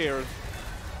cleared.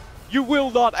 You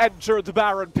will not enter the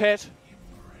Baron Pit.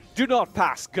 Do not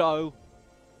pass go.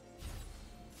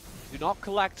 Do not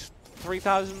collect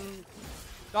 $3,000.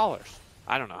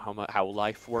 I don't know how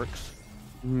life works.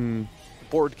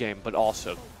 Board game, but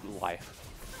also life.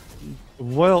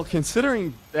 Well,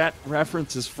 considering that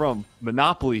reference is from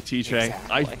Monopoly, TJ,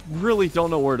 exactly. I really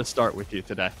don't know where to start with you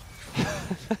today.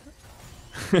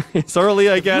 It's early,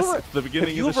 I guess. It's the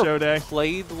beginning of the show day. Have you ever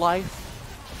played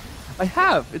Life? I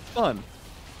have. It's fun.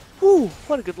 Ooh,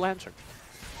 what a good lantern.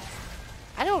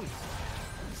 I don't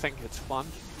think it's fun.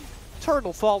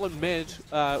 Turtle fallen mid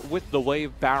with the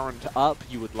wave Baroned up.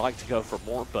 You would like to go for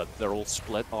more, but they're all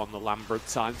split on the Lambert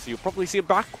side, so you'll probably see a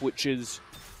back, which is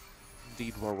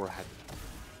indeed where we're headed.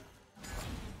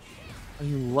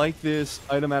 You like this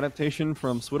item adaptation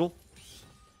from Swittle?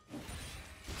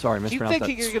 Sorry, mispronounced that.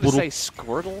 Keep thinking you're going to say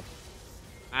Squirtle,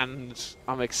 and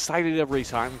I'm excited every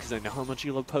time because I know how much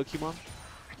you love Pokemon.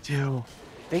 I do.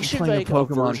 They should make a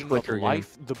version of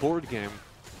Life, the board game,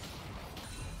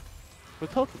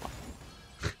 with Pokemon.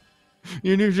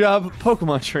 Your new job,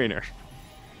 Pokemon trainer.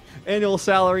 Annual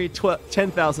salary,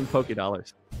 10,000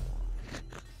 Poké-dollars.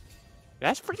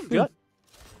 That's pretty good.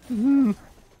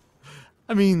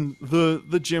 I mean,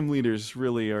 the gym leaders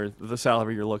really are the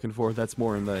salary you're looking for. That's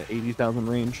more in the 80,000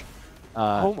 range.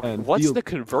 Oh my! What's the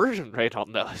conversion rate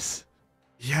on those?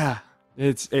 Yeah,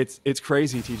 it's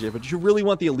crazy, TJ. But you really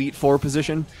want the Elite Four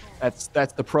position. That's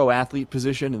the pro athlete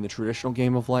position in the traditional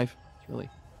game of life. It's really.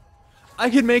 I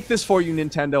could make this for you,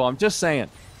 Nintendo. I'm just saying.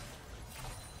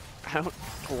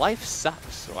 Life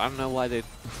sucks, so I don't know why they.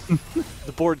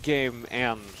 The board game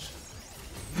and.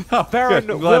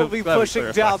 Baron will be pushing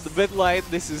down the mid lane.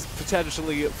 This is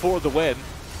potentially for the win.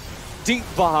 Deep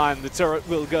behind the turret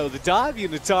will go the dive.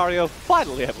 Unitario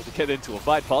finally able to get into a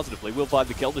fight positively. Will find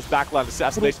the kill. This backline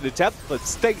assassination attempt, but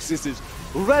Stasis is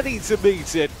ready to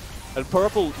meet it. And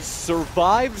Purple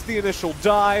survives the initial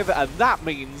dive, and that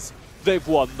means they've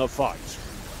won the fight.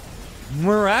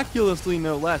 Miraculously,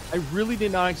 no less. I really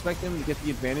did not expect them to get the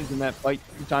advantage in that fight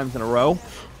 2 times in a row.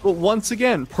 But once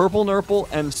again, Purple Nurple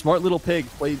and Smart Little Pig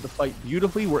played the fight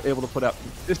beautifully, were able to put out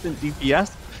consistent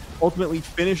DPS, ultimately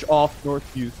finish off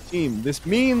Northview's team. This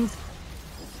means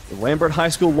the Lambert High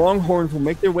School Longhorns will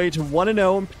make their way to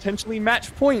 1-0 and potentially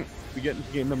match point if we get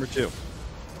into game number 2.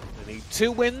 They need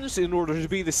 2 wins in order to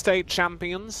be the state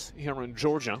champions here in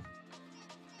Georgia.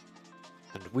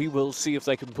 And we will see if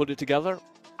they can put it together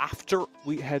after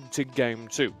we head to game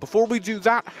 2. Before we do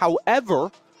that,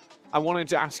 however, I wanted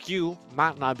to ask you,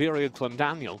 Matt and Iberia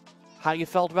Daniel, how you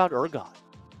felt about Urgot.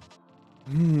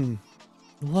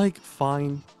 Like,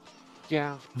 fine.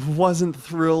 Yeah. Wasn't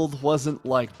thrilled, wasn't,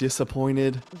 like,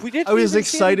 disappointed. I was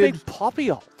excited. See any big poppy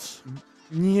ults.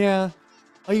 Yeah.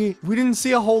 We didn't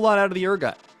see a whole lot out of the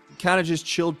Urgot. Kind of just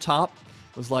chilled top.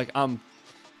 Was like, I'm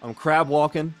crab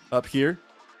walking up here,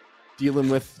 dealing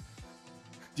with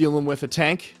a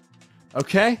tank.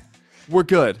 Okay? We're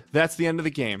good. That's the end of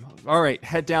the game. All right,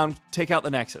 head down, take out the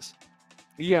Nexus.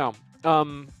 Yeah.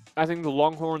 I think the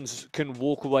Longhorns can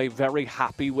walk away very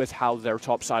happy with how their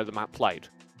top side of the map played.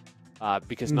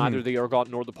 Because neither the Ergot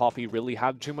nor the Poppy really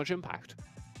had too much impact.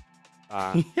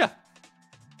 Yeah.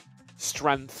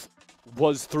 Strength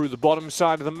was through the bottom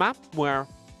side of the map where...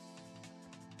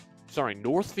 Sorry,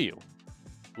 Northview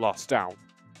lost down.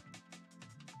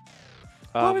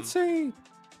 I would say,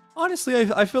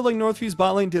 honestly, I feel like Northview's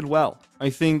bot lane did well. I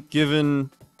think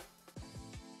given...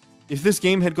 If this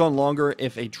game had gone longer,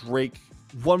 if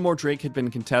one more Drake had been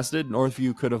contested,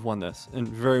 Northview could have won this, and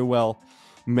very well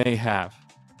may have.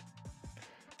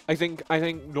 I think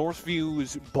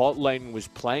Northview's bot lane was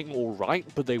playing all right,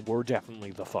 but they were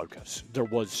definitely the focus. There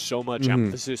was so much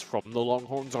emphasis from the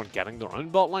Longhorns on getting their own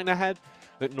bot lane ahead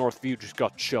that Northview just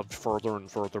got shoved further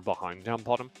and further behind down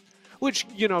bottom. Which,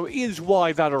 you know, is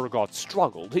why that Urgot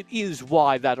struggled. It is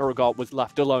why that Urgot was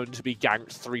left alone to be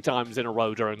ganked 3 times in a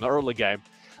row during the early game.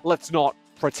 Let's not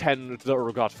pretend that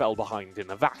Urgot fell behind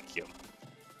in a vacuum.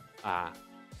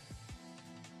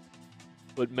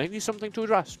 But maybe something to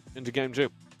address into Game 2.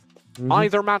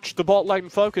 Either match the bot lane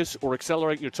focus or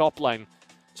accelerate your top lane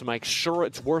to make sure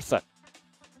it's worth it.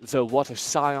 Though what a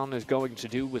Scion is going to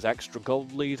do with extra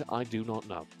gold lead, I do not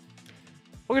know.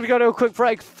 We're going to go to a quick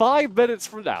break. 5 minutes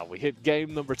from now, we hit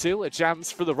game number 2. A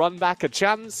chance for the run back, a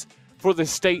chance for the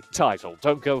state title.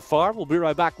 Don't go far. We'll be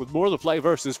right back with more of the Play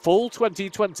versus Full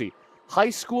 2020 High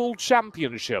School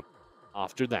Championship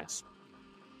after this.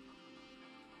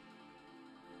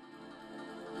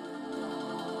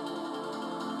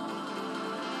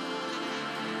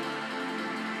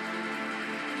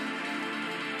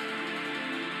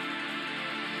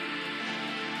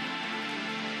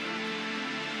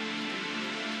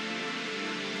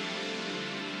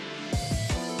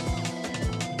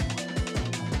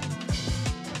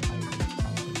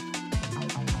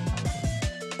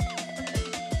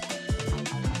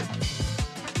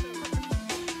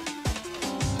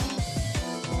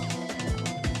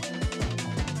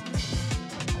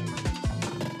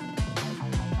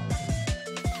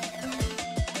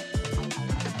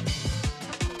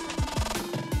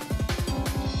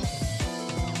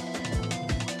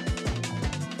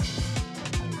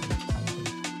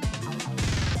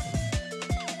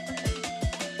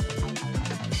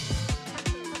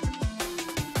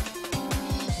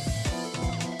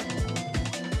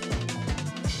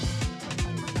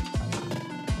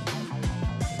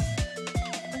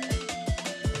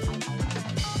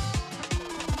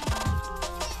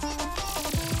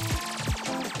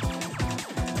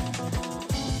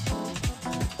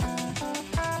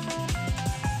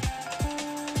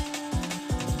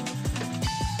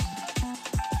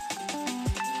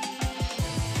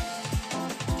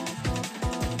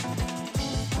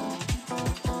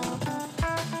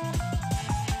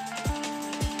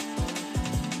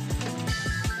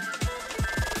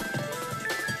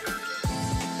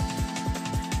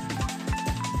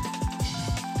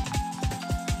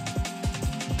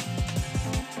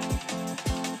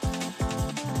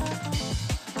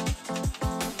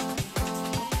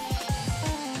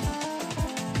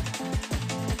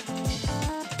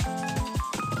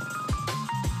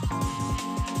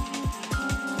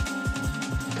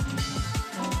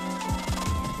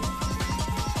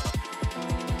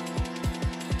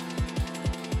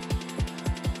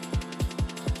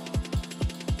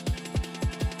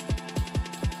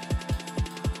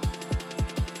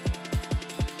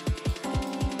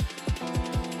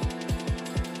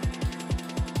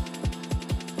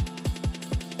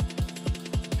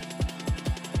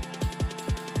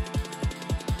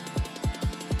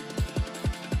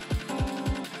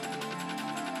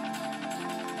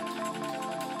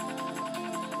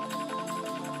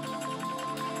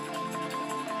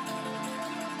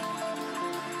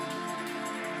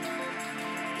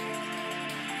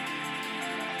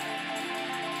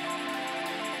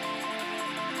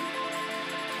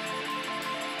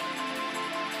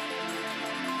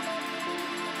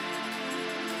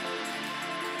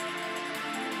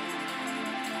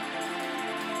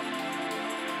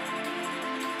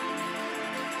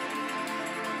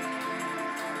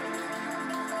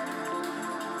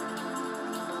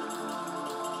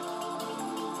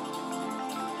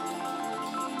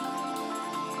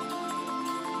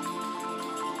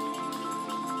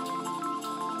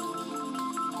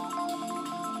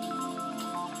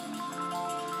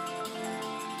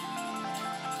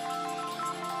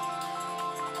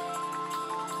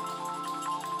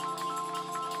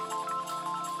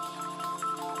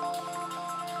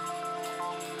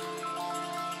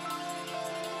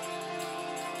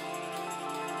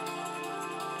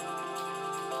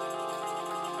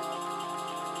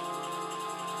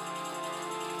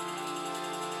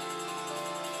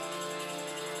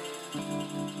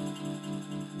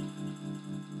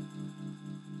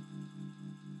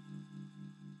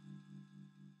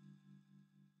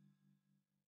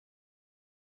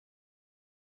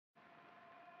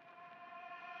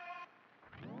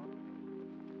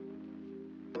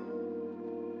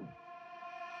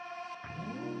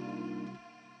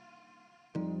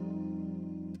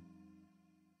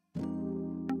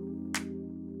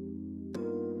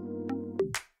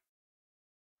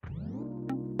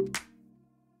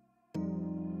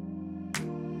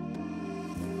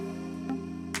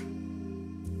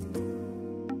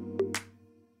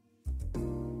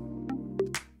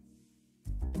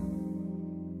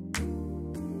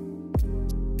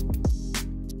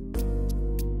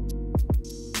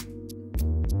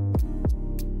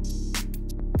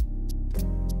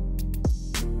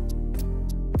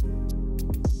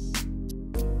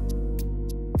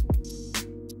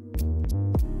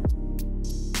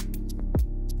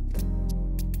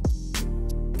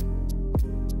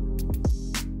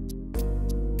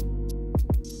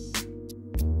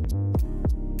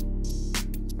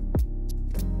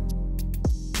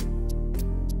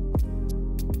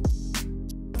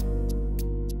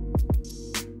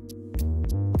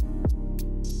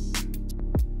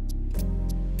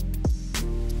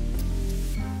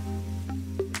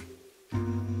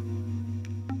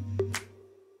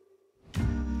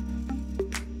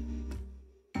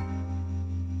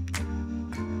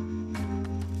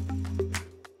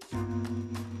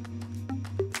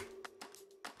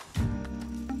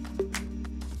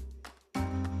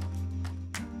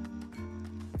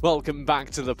 Welcome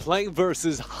back to the Playing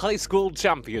versus High School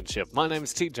Championship. My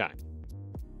name's TJ.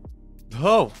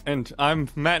 Oh, and I'm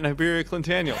Matt Iberia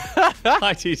Clintaniel.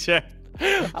 Hi, TJ.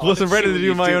 Wasn't ready to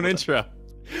do my own intro.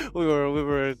 We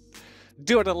were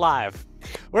doing it live.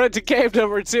 We're into game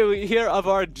number 2 here of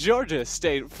our Georgia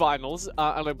State Finals,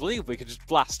 and I believe we could just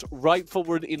blast right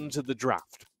forward into the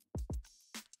draft.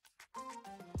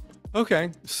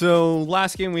 Okay, so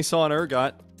last game we saw an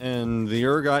Ergot, and the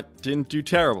Ergot didn't do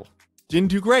terrible. Didn't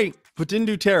do great, but didn't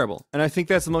do terrible. And I think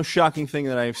that's the most shocking thing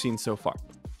that I have seen so far.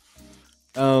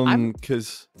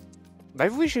 Because...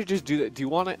 Maybe we should just do that. Do you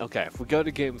want it? Okay, if we go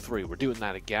to game 3, we're doing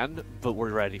that again, but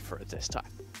we're ready for it this time.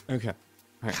 Okay.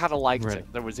 Right. Kind of liked it.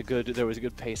 There was a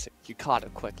good pacing. You caught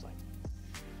it quickly.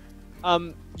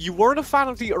 You weren't a fan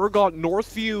of the Ergot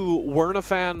Northview, weren't a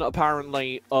fan,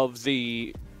 apparently, of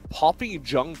the Poppy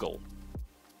Jungle.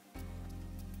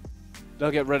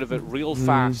 They'll get rid of it real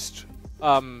fast.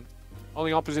 On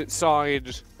the opposite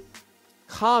side,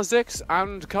 Kha'Zix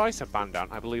and Kai'Sa banned down.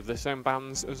 I believe the same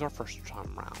bans as our first time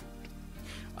round.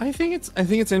 I think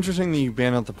it's interesting that you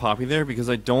ban out the Poppy there, because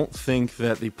I don't think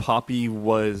that the Poppy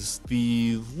was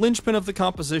the linchpin of the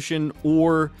composition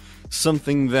or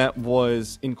something that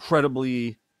was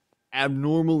incredibly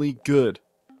abnormally good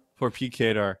for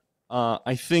PKDAR.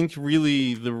 I think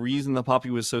really the reason the Poppy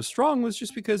was so strong was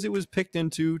just because it was picked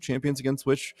into champions against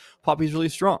which Poppy's really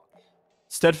strong.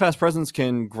 Steadfast Presence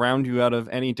can ground you out of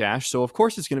any dash, so of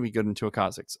course it's going to be good into a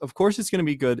Kha'Zix. Of course it's going to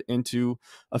be good into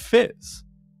a Fizz.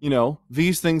 You know,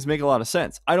 these things make a lot of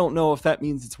sense. I don't know if that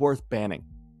means it's worth banning,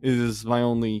 is my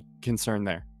only concern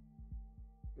there.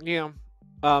 Yeah.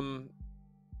 I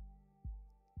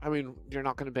mean, you're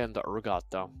not going to ban the Ergot,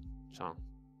 though, so...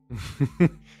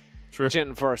 True.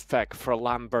 Jhin first pick for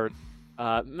Lambert.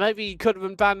 Maybe he could have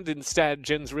been banned instead.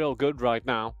 Jin's real good right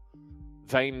now.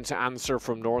 Vayne to answer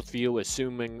from Northview,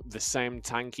 assuming the same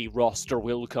tanky roster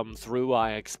will come through.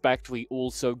 I expect we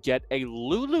also get a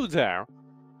Lulu there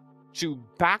to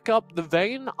back up the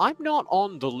Vayne. I'm not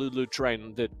on the Lulu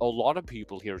train that a lot of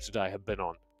people here today have been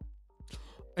on.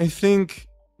 I think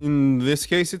in this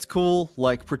case it's cool.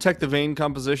 Like, Protect the Vayne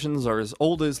compositions are as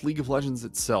old as League of Legends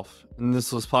itself. And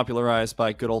this was popularized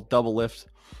by good old Double Lift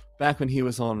back when he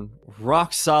was on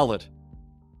Rock Solid.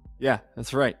 Yeah,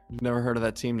 that's right. You've never heard of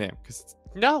that team name, because it's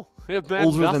no,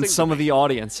 older than some of the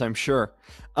audience, I'm sure.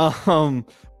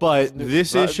 But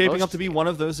this is shaping up to be one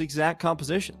of those exact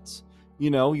compositions. You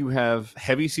know, you have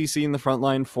heavy CC in the front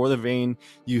line for the Vayne.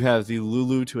 You have the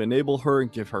Lulu to enable her and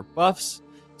give her buffs.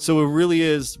 So it really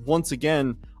is, once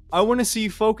again, I want to see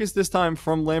focus this time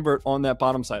from Lambert on that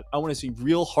bottom side. I want to see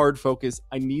real hard focus.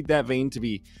 I need that Vayne to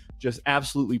be just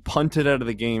absolutely punted out of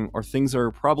the game, or things are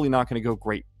probably not going to go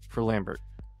great for Lambert.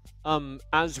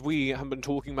 As we have been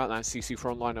talking about that CC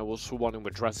frontline, I also want to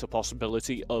address the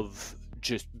possibility of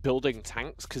just building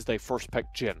tanks, because they first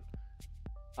picked Jhin.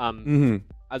 And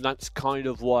that's kind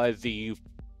of why the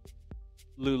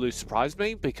Lulu surprised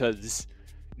me, because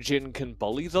Jhin can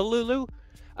bully the Lulu,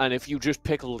 and if you just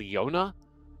pick Leona,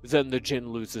 then the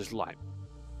Jhin loses line.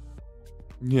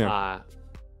 Yeah.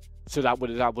 So that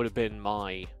would have been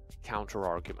my counter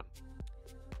argument.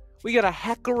 We get a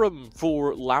Hecarim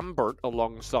for Lambert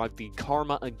alongside the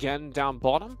Karma again down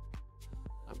bottom.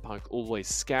 And Pike always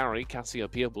scary.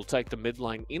 Cassiopeia will take the mid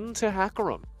lane into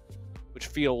Hecarim, which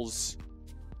feels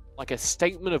like a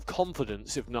statement of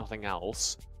confidence, if nothing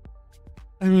else.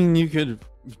 I mean, you could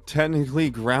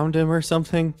technically ground him or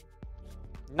something.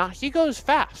 Nah, he goes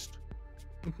fast.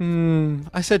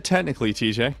 I said technically,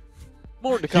 TJ.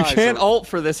 Mordekaiser. You can't ult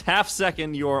for this half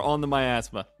second you're on the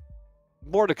miasma.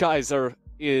 Mordekaiser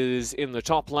is in the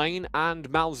top lane, and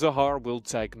Malzahar will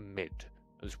take mid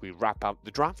as we wrap up the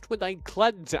draft with a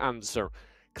Kled to answer.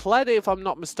 Kled, if I'm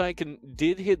not mistaken,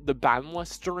 did hit the ban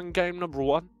list during game number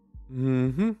 1.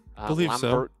 Believe so.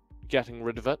 Lambert getting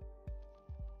rid of it.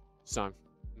 So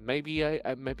maybe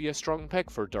a strong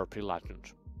pick for Derpy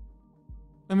Legend.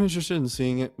 I'm interested in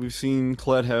seeing it. We've seen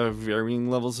Kled have varying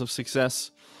levels of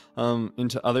success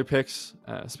into other picks,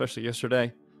 especially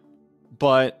yesterday.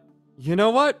 But you know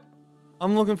what?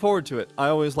 I'm looking forward to it. I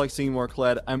always like seeing more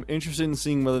Kled. I'm interested in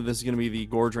seeing whether this is going to be the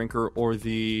Gore Drinker or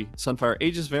the Sunfire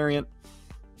Aegis variant.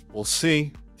 We'll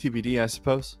see. TBD, I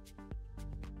suppose.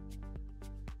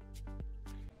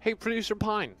 Hey, Producer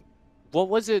Pine, what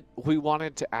was it we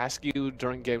wanted to ask you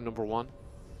during game number 1?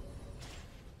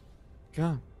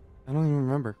 God, I don't even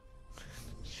remember.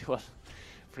 Well,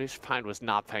 Producer Pine was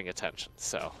not paying attention,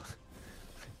 so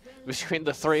between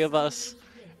the three of us,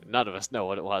 none of us know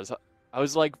what it was. I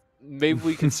was like, maybe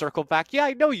we can circle back. Yeah,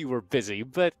 I know you were busy,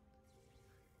 but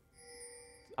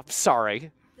I'm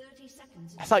sorry.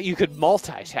 I thought you could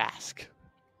multitask,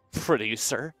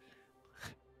 producer.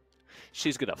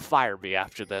 She's gonna fire me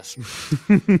after this.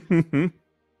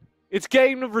 It's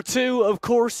game number 2, of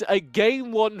course. A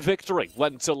game 1 victory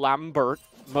went to Lambert,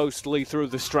 mostly through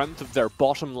the strength of their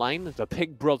bottom lane, the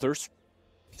Pig Brothers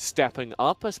stepping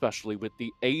up, especially with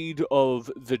the aid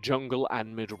of the jungle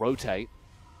and mid-rotate.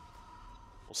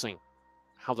 We'll see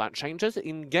how that changes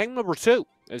in game number 2,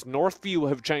 as Northview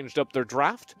have changed up their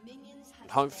draft, and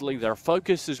hopefully their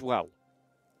focus as well.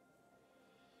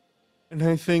 And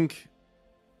I think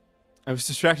I was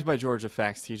distracted by Georgia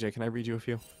facts, TJ. Can I read you a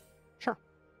few? Sure.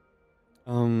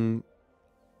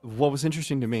 What was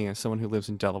interesting to me as someone who lives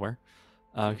in Delaware,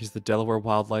 because the Delaware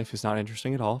wildlife is not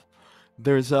interesting at all.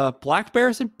 There's black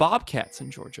bears and bobcats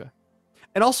in Georgia,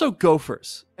 and also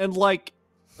gophers. And like,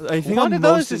 I think one of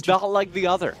those is not like the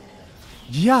other.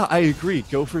 Yeah, I agree.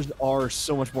 Gophers are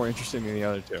so much more interesting than the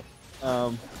other two.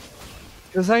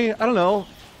 Because I don't know.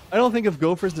 I don't think of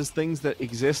gophers as things that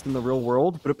exist in the real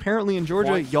world, but apparently in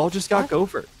Georgia, y'all just got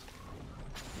gophers.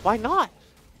 Why not?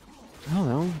 I don't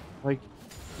know. Like,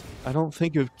 I don't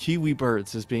think of kiwi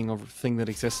birds as being a thing that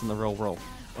exists in the real world.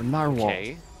 Or narwhals.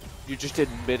 Okay. You're just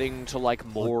admitting to, like,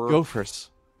 more... gophers.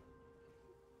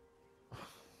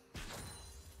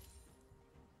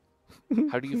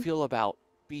 How do you feel about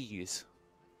bees?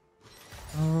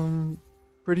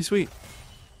 Pretty sweet.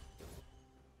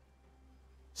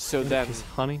 So then...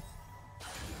 honey?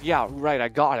 Yeah, right, I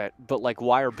got it. But, like,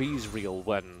 why are bees real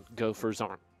when gophers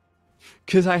aren't?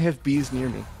 Because I have bees near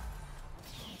me.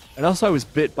 And also I was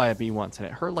bit by a bee once, and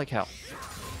it hurt like hell.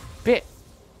 Bit?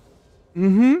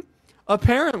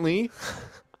 Apparently,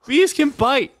 bees can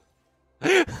bite.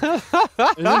 I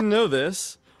didn't know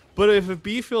this, but if a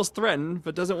bee feels threatened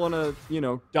but doesn't want to, you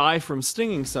know, die from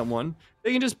stinging someone,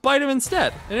 they can just bite him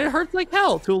instead. And it hurts like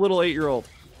hell to a little 8-year-old.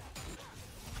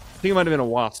 I think it might have been a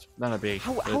wasp, not a bee.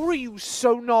 How are you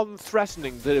so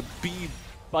non-threatening that a bee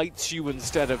bites you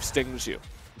instead of stings you?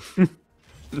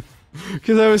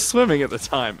 Because I was swimming at the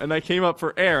time, and I came up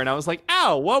for air, and I was like,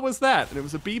 ow, what was that? And it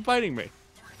was a bee biting me.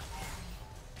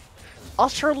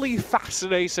 Utterly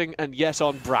fascinating and yet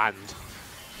on brand.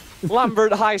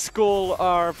 Lambert High School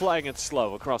are playing it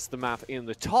slow across the map in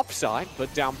the top side,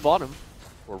 but down bottom,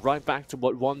 we're right back to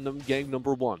what won them game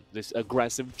number 1, this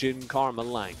aggressive Jin Karma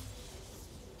lane.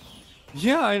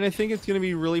 Yeah, and I think it's going to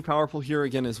be really powerful here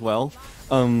again as well.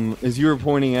 As you were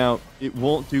pointing out, it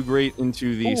won't do great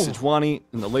into the Sejuani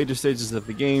in the later stages of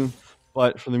the game,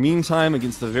 but for the meantime,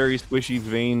 against the very squishy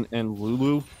Vayne and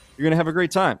Lulu, you're going to have a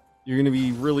great time. You're going to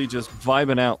be really just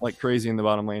vibing out like crazy in the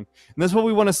bottom lane. And that's what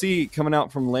we want to see coming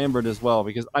out from Lambert as well,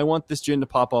 because I want this Jhin to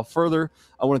pop off further.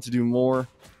 I want it to do more,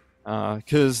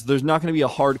 because there's not going to be a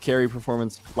hard carry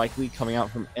performance likely coming out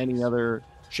from any other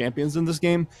champions in this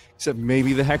game, except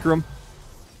maybe the Hecarim.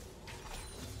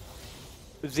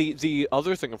 The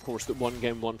other thing, of course, that won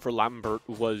game 1 for Lambert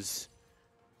was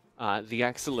the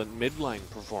excellent mid lane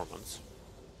performance.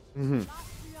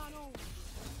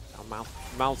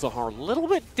 Malzahar, a little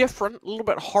bit different, a little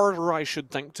bit harder, I should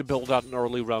think, to build out an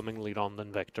early roaming lead on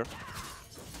than Victor.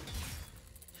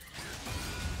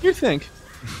 You think?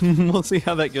 We'll see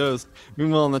how that goes.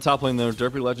 Meanwhile, on the top lane, though,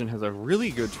 Derpy Legend has a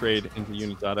really good trade into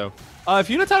Unitado. If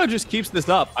Unitado just keeps this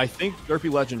up, I think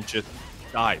Derpy Legend just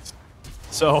dies.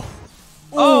 So,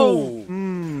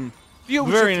 beautifully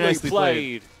very nicely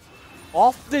played.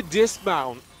 Off the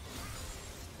dismount,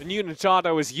 and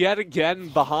Unitado is yet again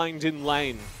behind in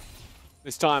lane.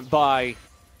 This time by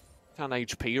 10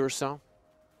 HP or so.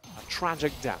 A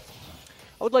tragic death.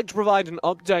 I would like to provide an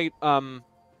update.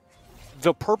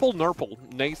 The purple Nurple,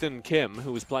 Nathan Kim,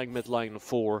 who was playing mid lane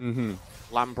for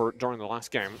Lambert during the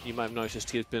last game, you might have noticed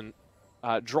he has been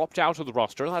dropped out of the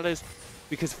roster. That is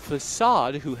because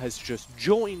Facade, who has just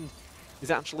joined, is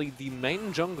actually the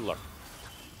main jungler.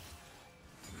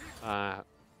 A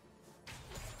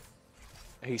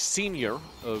senior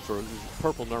over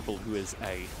purple Nurple, who is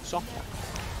a sophomore.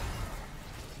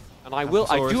 And I do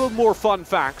have more fun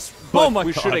facts, but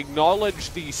we should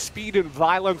acknowledge the speed and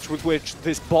violence with which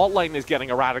this bot lane is getting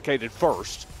eradicated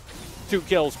first. 2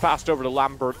 kills passed over to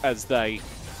Lambert as they,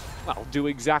 well, do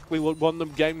exactly what won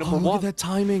them game number 1. Look at that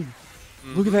timing.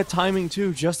 Look at that timing,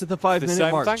 too, just at the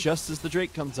 5-minute mark, just as the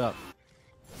Drake comes up.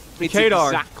 It's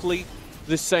exactly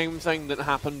the same thing that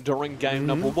happened during game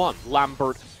number 1.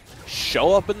 Lambert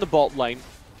show up in the bot lane,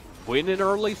 win an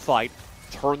early fight,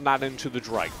 turn that into the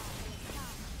Drake.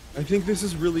 I think this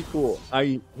is really cool.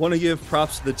 I want to give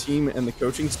props to the team and the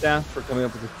coaching staff for coming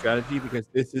up with this strategy, because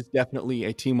this is definitely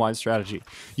a team-wide strategy.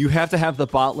 You have to have the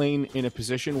bot lane in a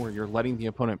position where you're letting the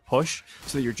opponent push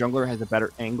so that your jungler has a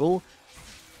better angle,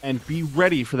 and be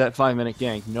ready for that 5-minute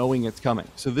gank, knowing it's coming.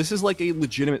 So this is like a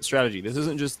legitimate strategy. This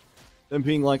isn't just them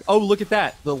being like, oh, look at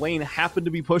that. The lane happened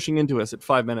to be pushing into us at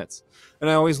 5 minutes. And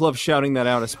I always love shouting that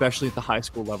out, especially at the high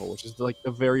school level, which is like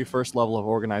the very first level of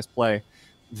organized play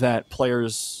that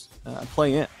players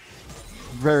play in.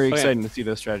 Very exciting to see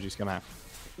those strategies come out.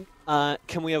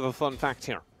 Can we have a fun fact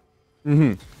here?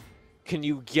 Can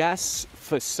you guess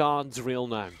Facade's real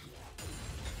name?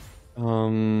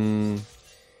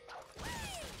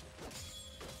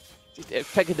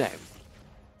 Pick a name.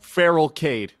 Feral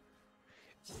Cade.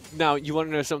 Now, you want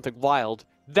to know something wild?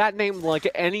 That name, like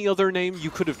any other name you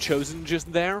could have chosen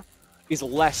just there, is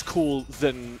less cool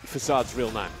than Facade's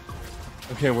real name.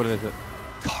 Okay, what is it?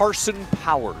 Carson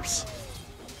Powers.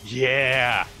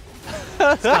 Yeah!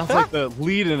 Sounds like the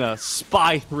lead in a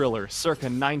spy thriller circa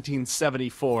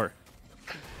 1974.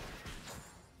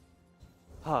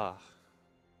 My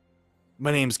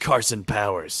name's Carson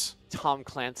Powers. Tom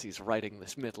Clancy's writing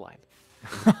this mid lane.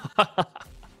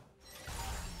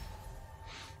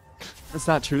 That's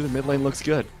not true. The mid lane looks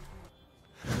good.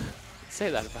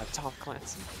 Say that about Tom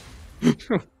Clancy.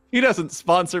 He doesn't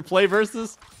sponsor Play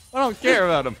Versus. I don't care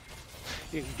about him.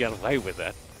 You can get away with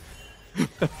it.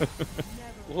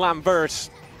 Lambert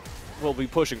will be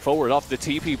pushing forward off the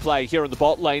TP play here in the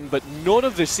bot lane, but none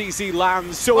of the CC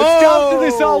lands, so it's down to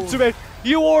this ultimate.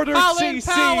 You ordered CC.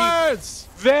 Powers!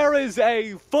 There is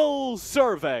a full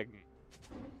serving.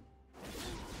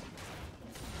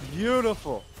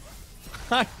 Beautiful.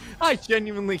 I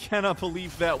genuinely cannot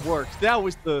believe that worked. That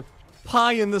was the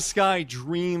pie-in-the-sky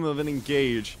dream of an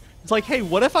engage. It's like, hey,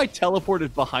 what if I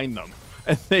teleported behind them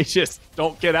and they just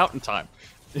don't get out in time?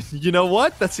 You know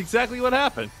what? That's exactly what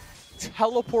happened.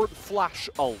 Teleport flash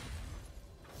ult.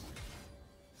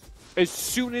 As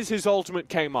soon as his ultimate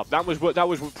came up, that was what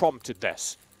prompted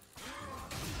this.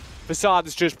 Facade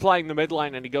is just playing the mid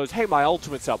lane and he goes, hey, my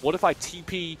ultimate's up. What if I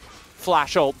TP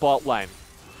flash ult bot lane?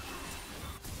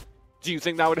 Do you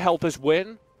think that would help us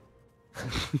win?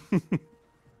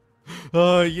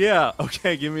 Yeah.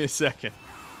 Okay, give me a second.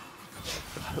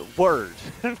 Word.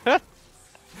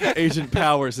 Agent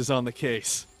Powers is on the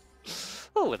case.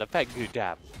 Oh, and a pengu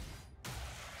dab.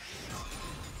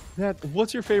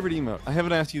 What's your favorite emote? I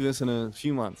haven't asked you this in a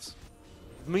few months.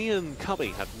 Me and Cubby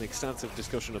had an extensive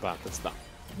discussion about this stuff.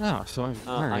 Oh, so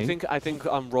all right. I think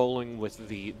I'm rolling with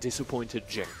the disappointed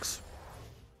Jinx.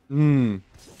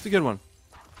 It's a good one.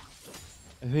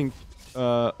 I think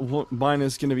mine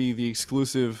is going to be the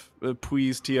exclusive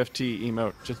Please TFT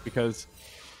emote, just because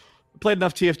I played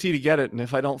enough TFT to get it, and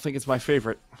if I don't think it's my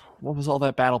favorite, what was all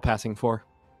that battle passing for?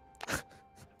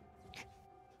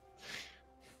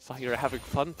 So you're having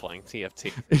fun playing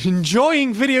TFT.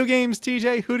 Enjoying video games,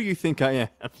 TJ? Who do you think I am?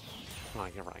 Oh,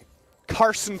 you're right.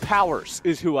 Carson Powers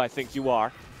is who I think you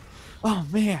are. Oh,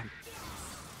 man.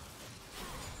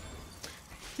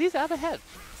 He's out ahead.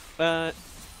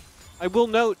 I will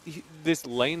note, this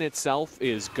lane itself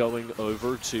is going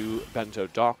over to Bento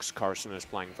Docks. Carson is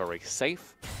playing very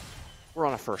safe. We're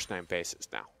on a first-name basis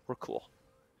now. We're cool.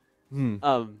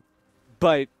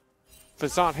 But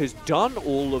Facade has done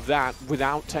all of that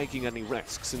without taking any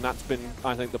risks, and that's been,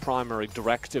 I think, the primary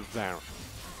directive there.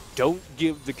 Don't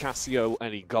give the Casio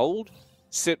any gold.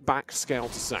 Sit back, scale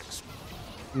to 6.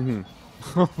 Mm-hmm.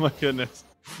 Oh my goodness.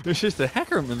 There's just a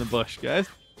Hecarim in the bush, guys.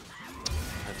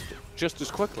 And just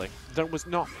as quickly, there was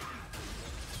not.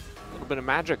 A little bit of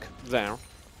magic there.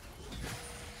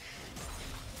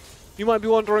 You might be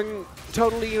wondering,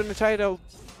 totally Unitato,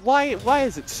 why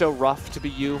is it so rough to be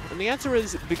you? And the answer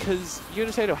is because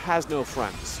Unitato has no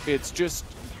friends. It's just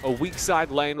a weak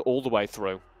side lane all the way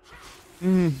through.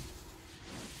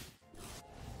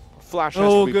 Flash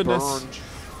has to be burned.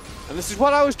 And this is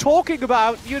what I was talking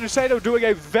about. Unitato doing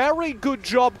a very good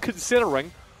job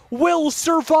considering. Will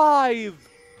survive!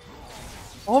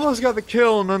 Almost got the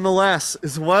kill nonetheless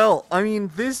as well. I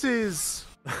mean, this is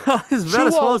about as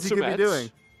well as he could be doing.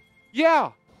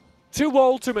 Yeah. 2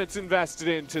 ultimates invested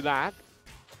into that.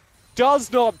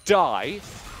 Does not die.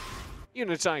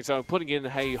 Unitato putting in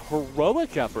a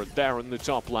heroic effort there in the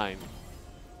top lane.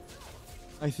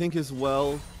 I think as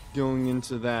well, going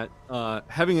into that,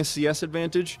 having a CS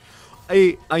advantage,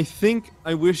 I think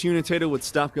I wish Unitato would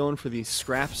stop going for these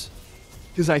scraps.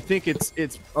 Because I think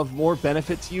it's of more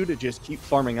benefit to you to just keep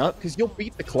farming up, because you'll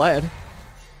beat the Kled.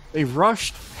 They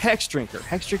rushed Hexdrinker.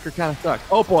 Hexdrinker kind of sucked.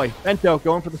 Oh boy, Bento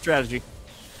going for the strategy.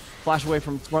 Flash away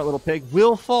from Smart Little Pig.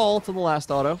 Will fall to the last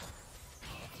auto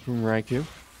from Raikou.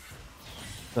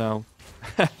 So,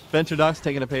 Bentodoc's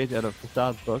taking a page out of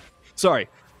Fasade's book. Sorry,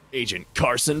 Agent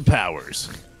Carson Powers.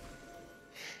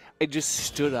 I just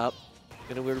stood up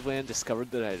in a weird way and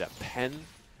discovered that I had a pen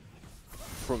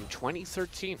from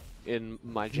 2013 in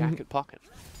my jacket pocket.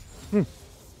 That's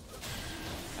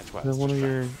why. Is that one of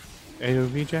your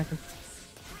AOV jackets?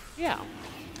 Yeah.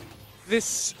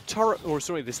 This turret, or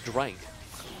sorry, this drake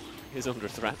is under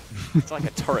threat. It's like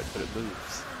a turret, but it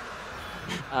moves.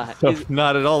 So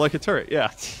not at all like a turret,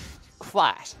 yeah.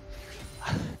 Quite.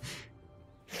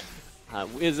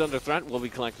 Is under threat, will be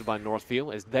collected by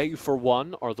Northview, as they, for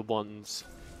one, are the ones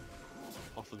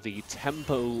off of the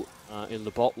tempo in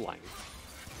the bot lane.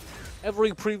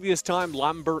 Every previous time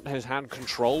Lambert has had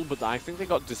control, but I think they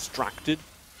got distracted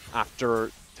after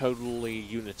totally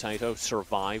Unitato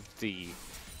survived the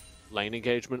lane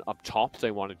engagement up top.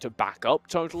 They wanted to back up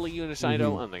totally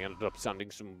Unitato, and they ended up sending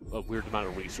a weird amount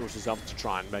of resources up to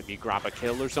try and maybe grab a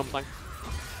kill or something.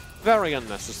 Very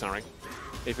unnecessary.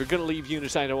 If you're going to leave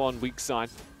Unitato on weak side,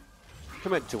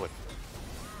 commit to it.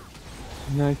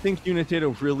 And I think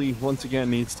Unitato really, once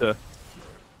again, needs to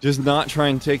just not try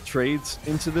and take trades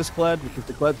into this Kled, because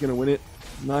the Kled's going to win it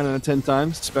 9 out of 10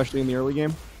 times, especially in the early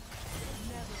game.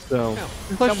 So,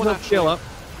 let's just scale up.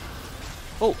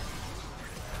 Oh,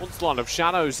 Onslaught of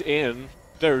Shadows in.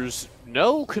 There's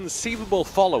no conceivable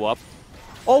follow-up.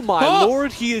 Oh my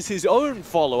lord, he is his own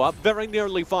follow-up. Very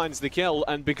nearly finds the kill,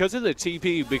 and because of the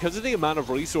TP, because of the amount of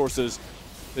resources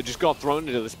that just got thrown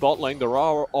into the spot lane, there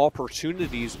are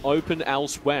opportunities open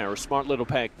elsewhere. Smart Little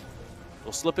Pig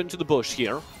will slip into the bush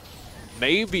here.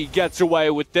 Maybe gets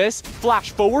away with this. Flash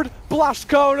forward, blast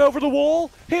cone over the wall.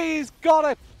 He's got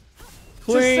it.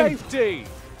 Clean. To safety.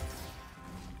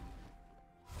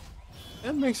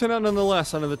 And makes it out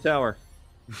nonetheless under the tower.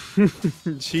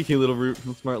 Cheeky little root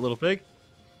from Smart Little Pig.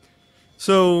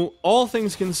 So, all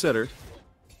things considered,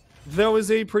 that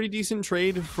was a pretty decent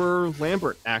trade for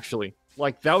Lambert, actually.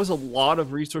 Like, that was a lot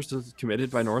of resources committed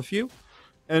by Northview,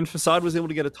 and Facade was able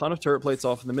to get a ton of turret plates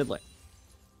off in the mid lane.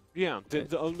 Yeah,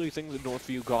 the only thing that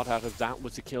Northview got out of that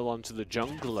was a kill onto the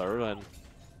jungler, and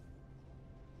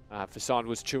Facade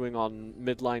was chewing on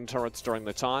mid lane turrets during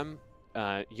the time.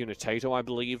 Unitato, I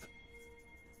believe,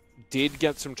 did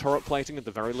get some turret plating. At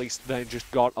the very least, they just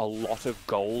got a lot of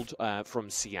gold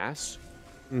from CS.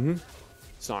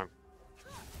 So,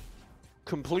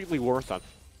 completely worth it.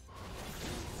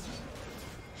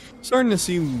 Starting to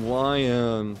see why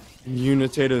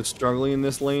Unitato is struggling in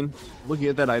this lane. Looking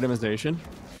at that itemization.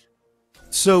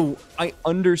 So, I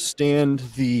understand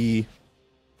the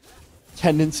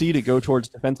tendency to go towards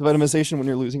defensive itemization when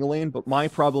you're losing a lane, but my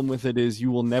problem with it is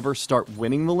you will never start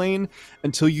winning the lane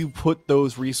until you put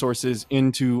those resources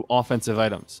into offensive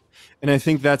items. And I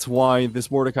think that's why this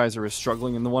Mordekaiser is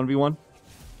struggling in the 1v1.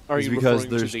 Are you referring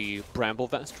to the Bramble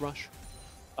Vest rush?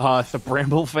 The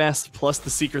Bramble Vest plus the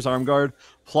Seeker's Arm Guard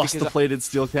plus the plated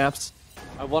steel caps.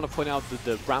 I want to point out that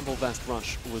the Bramble Vest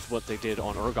rush was what they did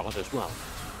on Urgot as well.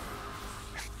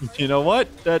 You know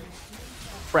what? That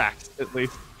cracked, at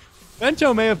least.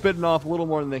 Bento may have bitten off a little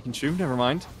more than they can chew. Never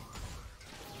mind.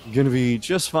 Gonna be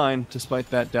just fine despite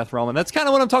that Death Realm. And that's kind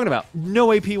of what I'm talking about.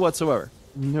 No AP whatsoever.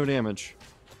 No damage.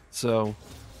 So,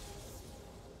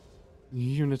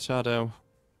 Unitato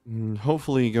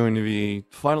hopefully going to be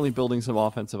finally building some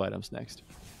offensive items next.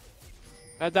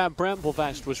 And that Bramble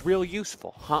Vest was really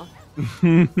useful, huh?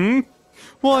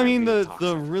 Well, I mean,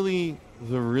 the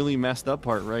really messed up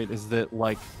part, right, is that,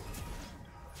 like,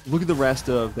 look at the rest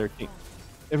of their team.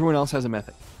 Everyone else has a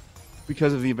method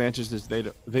because of the advantages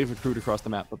they've accrued across the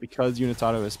map. But because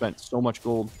Unitato has spent so much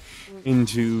gold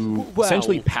into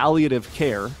essentially palliative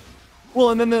care,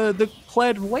 well, and then the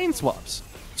pled lane swaps.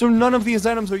 So none of these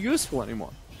items are useful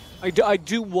anymore. I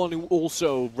do want to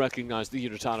also recognize that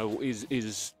Unitato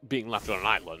is being left on an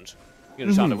island.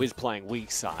 Unitato is playing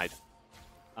weak side.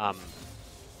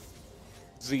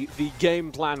 The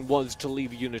game plan was to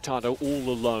leave Unitato all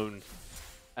alone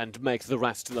and make the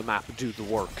rest of the map do the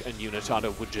work, and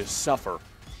Unitato would just suffer.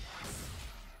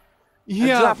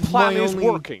 Yeah, and that plan is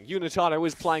working. Unitato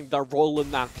is playing their role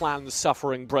in that plan,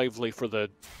 suffering bravely for the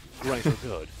greater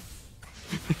good.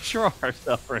 Sure are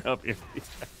suffering up here.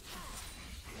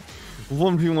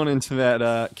 1v1 into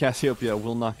that Cassiopeia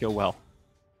will not go well.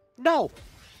 No.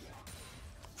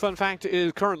 Fun fact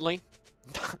is currently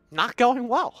not going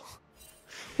well.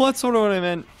 Well, that's sort of what I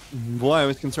meant. Boy, I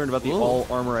was concerned about the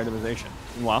all-armor itemization.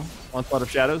 Meanwhile, Onslaught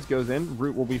of Shadows goes in.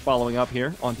 Root will be following up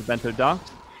here onto Bento Docks.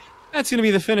 That's going to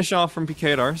be the finish-off from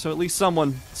Picador, so at least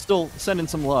someone still sending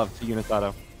some love to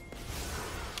Unitato.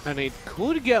 And it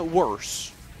could get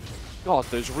worse. God,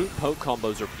 those Root poke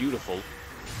combos are beautiful.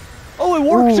 Oh, it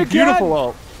works again! Beautiful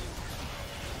ult.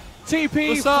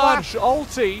 TP, Facade. flash,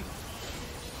 ulti.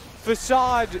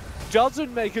 Facade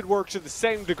doesn't make it work to the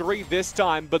same degree this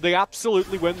time, but they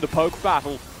absolutely win the poke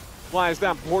battle. Why is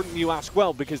that important, you ask?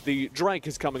 Well, because the Drake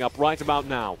is coming up right about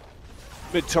now.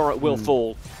 Mid-turret will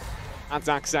fall. Adds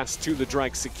access to the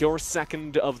Drake. Secure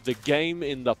second of the game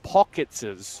in the pockets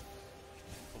of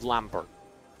Lambert.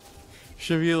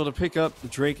 Should be able to pick up the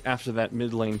Drake after that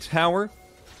mid lane tower.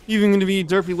 Even going to be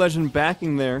Derpy Legend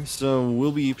backing there, so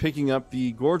we'll be picking up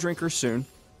the Gore Drinker soon.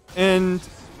 And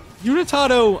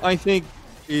Unitato, I think,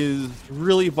 is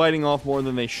really biting off more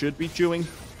than they should be chewing.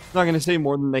 Not going to say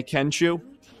more than they can chew,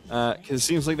 because it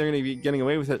seems like they're going to be getting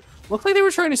away with it. Looks like they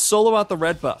were trying to solo out the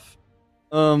red buff.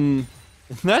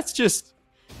 That's just...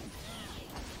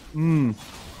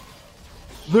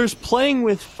 There's playing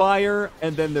with fire,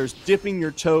 and then there's dipping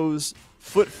your toes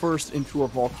foot first into a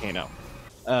volcano.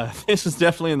 This is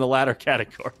definitely in the latter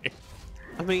category.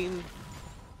 I mean,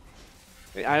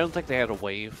 I don't think they had a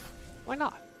wave. Why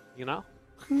not? You know?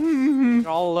 They're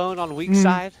all alone on weak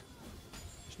side.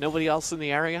 There's nobody else in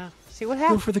the area. See what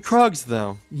happens. Go for the Krugs,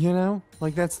 though. You know?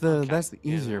 Like, that's the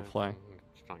easier play.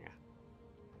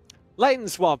 Lane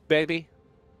swap, baby.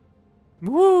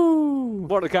 Woo!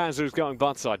 Mordekaiser's going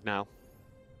bot side now.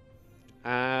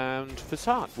 And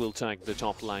Facade will take the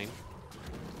top lane.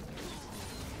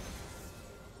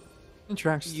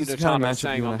 Unitato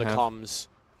saying on the comms,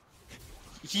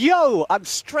 yo, I'm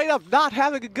straight up not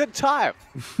having a good time.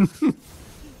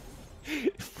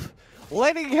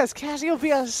 Laning against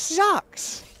Cassiopeia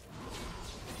sucks.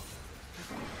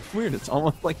 Weird, it's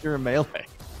almost like you're a melee.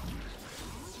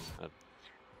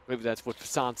 Maybe that's what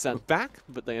Facade sent back,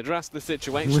 but they addressed the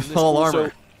situation. With all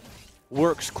armor.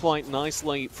 Works quite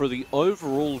nicely for the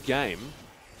overall game.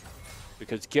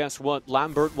 Because guess what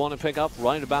Lambert want to pick up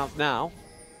right about now?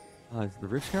 Is the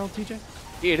Rift Herald, TJ?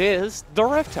 It is the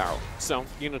Rift Herald. So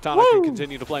Unitato can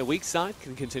continue to play weak side,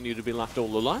 can continue to be left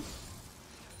all alone.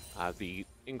 The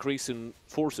increase in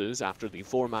forces after the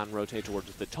 4-man rotate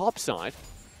towards the top side,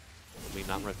 I mean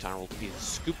that Rift Herald is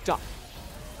scooped up.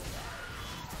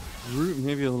 Root,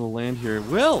 maybe a little land here.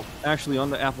 Will actually on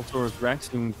the Applesauros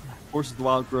Rex and forces the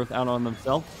wild growth out on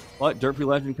themselves. But Derpy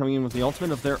Legend coming in with the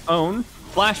ultimate of their own.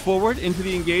 Flash forward into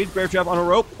the engage. Bear Trap on a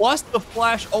rope. Plus the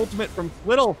flash ultimate from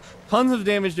Twiddle. Tons of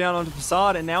damage down onto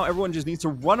Facade. And now everyone just needs to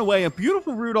run away. A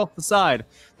beautiful root off the side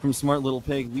from Smart Little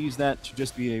Pig. Leaves that to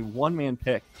just be a one-man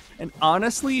pick. And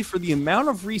honestly, for the amount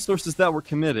of resources that were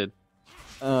committed,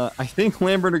 I think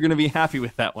Lambert are going to be happy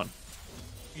with that one.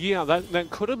 Yeah, that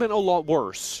could have been a lot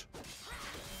worse.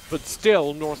 But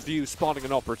still, Northview spotting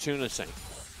an opportunity.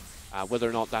 Whether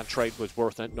or not that trade was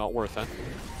worth it, not worth it,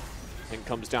 I think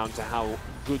comes down to how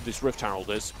good this Rift Herald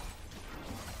is.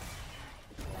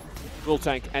 We'll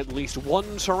take at least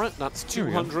one turret. That's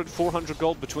 200, 400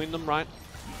 gold between them, right?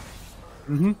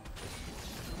 Mm-hmm.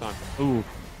 So, ooh.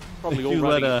 Probably you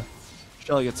already. Let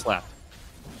Shelly get slapped.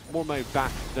 More made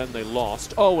back than they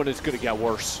lost. Oh, and it's going to get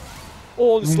worse.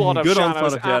 Onslaught of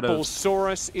Shadows.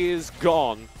 Applesauros is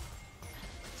gone.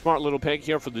 Smart Little Pig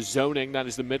here for the zoning. That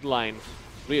is the mid lane.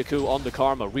 Ryaku on the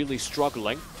Karma, really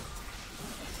struggling.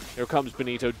 Here comes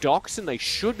Benito Docks, and they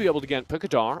should be able to get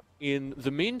Picador. In the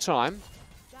meantime,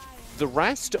 the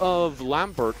rest of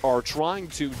Lambert are trying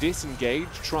to disengage,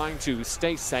 trying to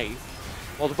stay safe,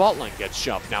 while the bot lane gets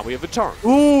shoved. Now we have a turn.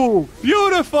 Ooh,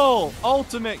 beautiful!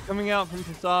 Ultimate coming out from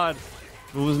Facade.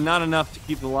 It was not enough to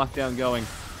keep the lockdown going.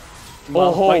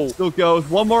 Oh, fight still goes.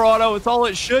 One more auto. It's all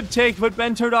it should take, but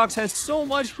Bentodox has so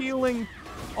much healing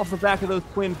off the back of those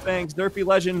twin fangs. Derpy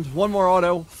Legend, one more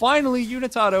auto. Finally,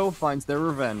 Unitado finds their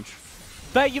revenge.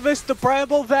 Bet you missed the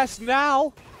Bramble Vest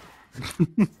now.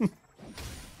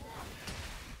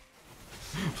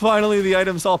 Finally, the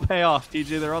items all pay off.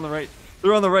 TJ, they're on the right.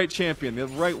 They're on the right champion. The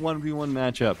right 1v1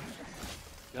 matchup.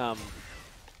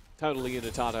 Totally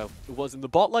Unitado. It was in the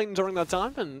bot lane during that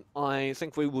time, and I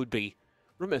think we would be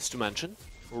remiss to mention,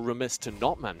 or remiss to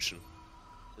not mention,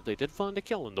 that they did find a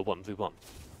kill in the 1v1.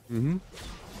 Mm-hmm.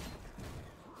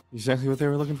 Exactly what they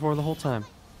were looking for the whole time.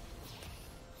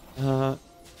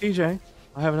 TJ,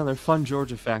 I have another fun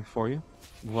Georgia fact for you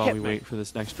while we wait for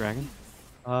this next dragon.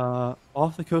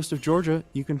 Off the coast of Georgia,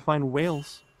 you can find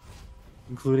whales,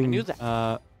 including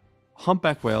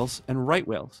humpback whales and right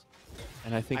whales.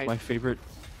 And I think my favorite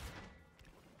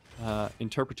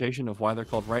interpretation of why they're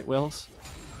called right whales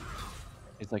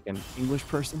is like an English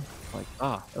person. Like,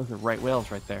 those are right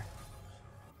whales right there.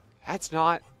 That's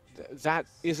not... That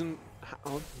isn't...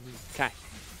 Oh, okay.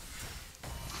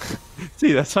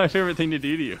 See, that's my favorite thing to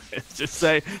do to you. It's just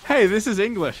say, hey, this is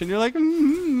English. And you're like,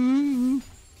 mm-hmm.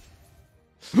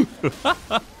 It's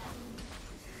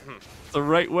a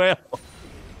right whale.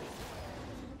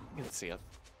 You can see it.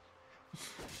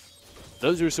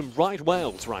 Those are some right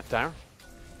whales right there.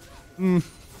 Mm.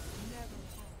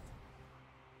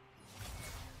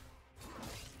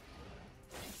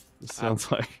 It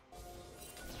sounds like...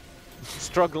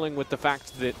 Struggling with the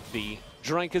fact that the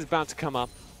Drake is about to come up,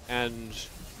 and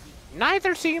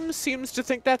neither seems to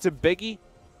think that's a biggie.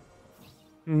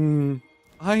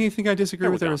 I think I disagree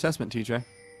with their assessment, TJ.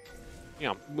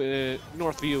 Yeah,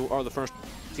 Northview are the first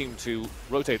team to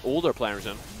rotate all their players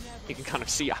in. You can kind of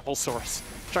see Applesaurus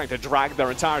trying to drag their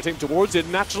entire team towards it.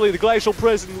 Naturally, the Glacial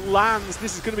Prison lands.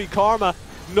 This is going to be Karma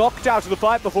knocked out of the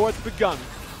fight before it's begun.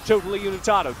 Totally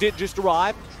Unitado did just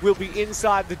arrive. Will be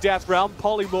inside the Death Realm.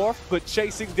 Polymorph, but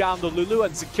chasing down the Lulu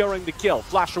and securing the kill.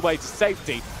 Flash away to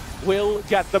safety. Will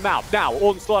get them out. Now,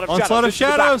 Onslaught of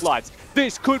Shadows.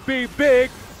 This could be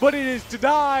big, but it is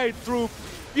denied through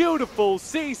beautiful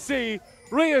CC.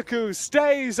 Ryaku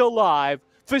stays alive.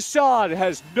 Facade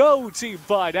has no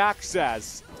teamfight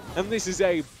access. And this is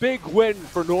a big win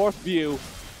for Northview.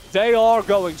 They are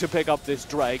going to pick up this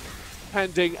Drake,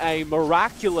 pending a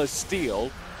miraculous steal,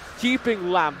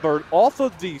 keeping Lambert off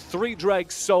of the 3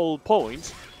 Drake soul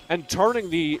point, and turning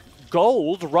the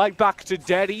gold right back to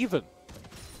dead even.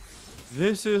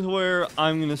 This is where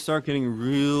I'm going to start getting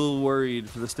real worried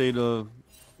for the state of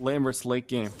Lambert's late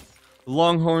game. The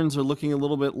Longhorns are looking a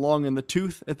little bit long in the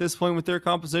tooth at this point with their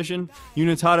composition.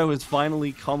 Unitado has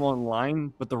finally come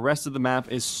online, but the rest of the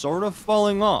map is sort of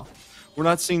falling off. We're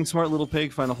not seeing Smart Little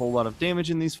Pig find a whole lot of damage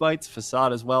in these fights.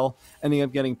 Facade as well, ending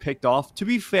up getting picked off. To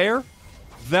be fair,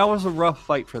 that was a rough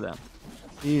fight for them.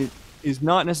 It is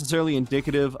not necessarily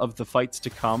indicative of the fights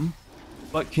to come,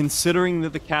 but considering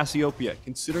that the Cassiopeia,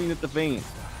 considering that the Vayne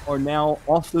are now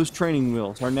off those training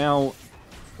wheels, are now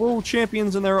full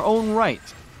champions in their own right,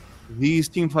 these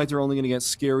team fights are only going to get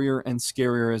scarier and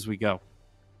scarier as we go.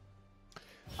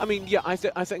 I mean, yeah, I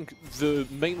think the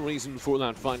main reason for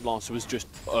that fight loss was just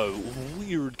a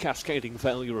weird cascading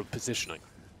failure of positioning.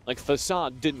 Like,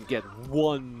 Facade didn't get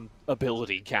one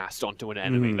ability cast onto an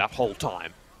enemy that whole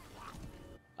time.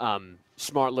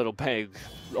 Smart Little Pig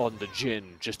on the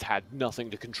Jhin just had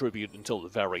nothing to contribute until the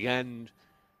very end.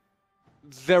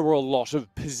 There were a lot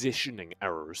of positioning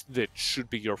errors that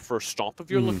should be your first stop if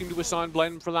you're looking to assign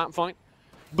blame for that fight.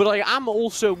 But I am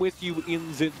also with you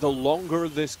in that the longer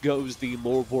this goes, the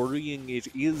more worrying it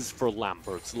is for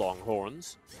Lambert's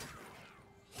Longhorns.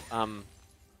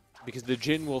 Because the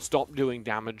Jhin will stop doing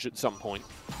damage at some point.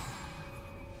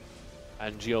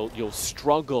 And you'll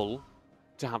struggle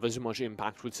to have as much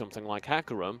impact with something like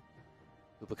Hecarim,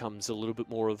 who becomes a little bit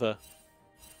more of a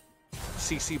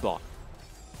CC bot.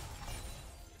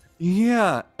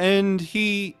 Yeah, and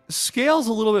he scales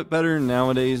a little bit better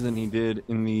nowadays than he did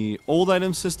in the old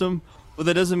item system, but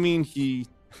that doesn't mean he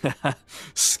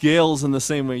scales in the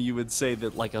same way you would say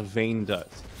that like a Vayne does.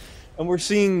 And we're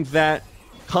seeing that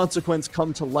consequence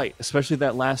come to light, especially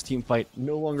that last team fight,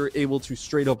 no longer able to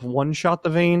straight up one-shot the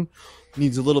Vayne,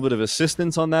 needs a little bit of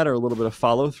assistance on that or a little bit of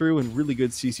follow-through, and really good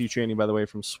CC training, by the way,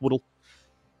 from Swiddle,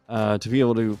 to be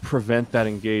able to prevent that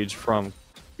engage from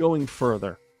going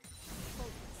further.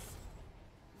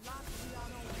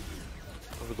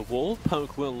 The wall,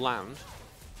 poke will land.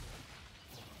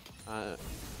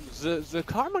 The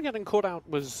Karma getting caught out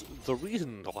was the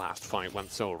reason the last fight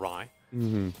went so awry.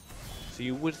 So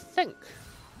you would think,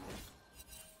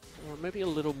 or maybe a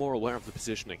little more aware of the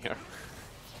positioning here.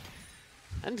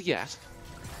 And yet...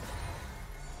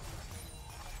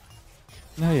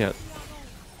 Not yet.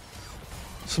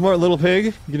 Smart little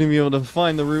pig, gonna be able to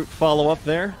find the route follow-up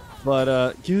there.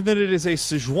 But given that it is a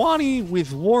Sejuani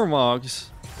with Warmogs,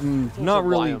 not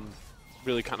really... I'm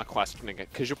really kind of questioning it,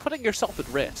 because you're putting yourself at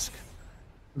risk.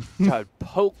 To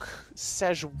poke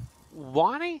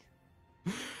Sejuani?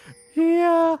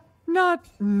 Yeah,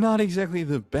 not exactly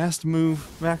the best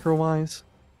move, macro-wise.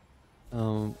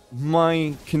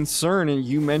 My concern, and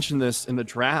you mentioned this in the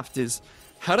draft, is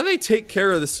how do they take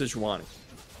care of the Sejuani?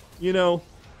 You know,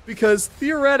 because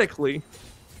theoretically,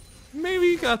 maybe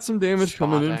you got some damage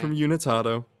coming in from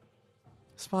Unitado.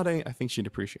 Spade, I think she'd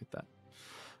appreciate that.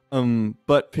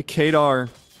 But Picadar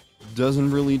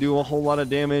doesn't really do a whole lot of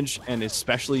damage, and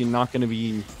especially not going to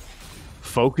be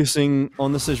focusing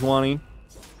on the Sejuani,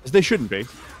 as they shouldn't be.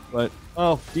 But,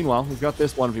 oh, meanwhile, we've got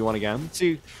this 1v1 again. Let's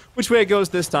see which way it goes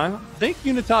this time. I think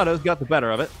Unitado's got the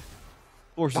better of it.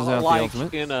 Forces out the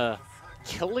ultimate. In a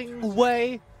killing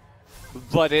way,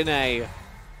 but in a,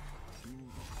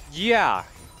 yeah,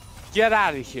 get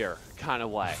out of here kind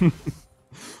of way.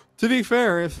 To be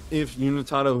fair, if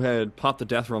Unitado had popped the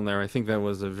death realm there, I think that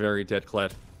was a very dead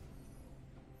Kled.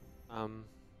 I don't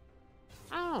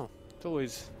know. It's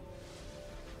always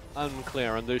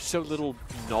unclear, and there's so little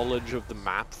knowledge of the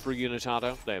map for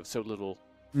Unitado. They have so little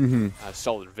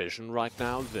solid vision right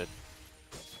now that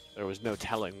there was no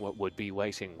telling what would be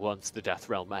waiting once the death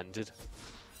realm ended.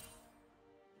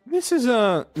 This is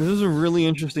a really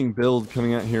interesting build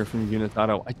coming out here from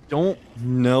Unitado. I don't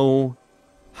know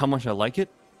how much I like it,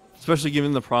 especially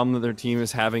given the problem that their team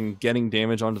is having getting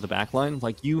damage onto the backline.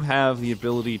 Like, you have the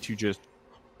ability to just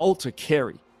ult a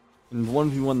carry and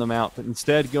 1v1 them out, but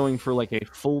instead going for like a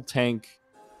full tank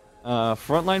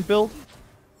frontline build,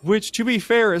 which, to be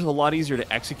fair, is a lot easier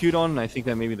to execute on, and I think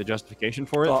that may be the justification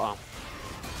for it.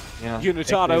 Yeah,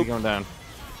 Unitado going down.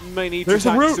 May need to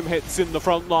take some hits in the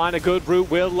front line. A good route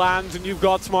will land, and you've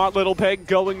got Smart Little Pig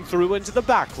going through into the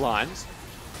back lines.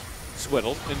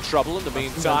 Swiddle in trouble in the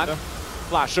meantime.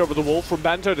 Flash over the wall from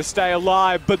Bento to stay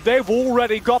alive, but they've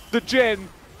already got the Jhin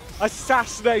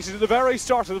assassinated at the very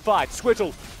start of the fight.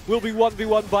 Swiddle will be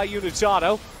 1v1 by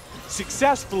Unitado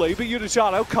successfully, but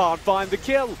Unitado can't find the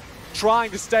kill.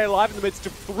 Trying to stay alive in the midst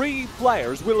of 3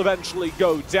 players will eventually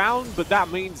go down, but that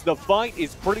means the fight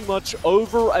is pretty much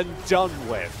over and done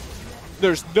with.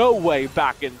 There's no way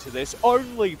back into this.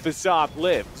 Only Facade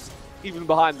lives. Even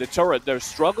behind the turret, they're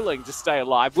struggling to stay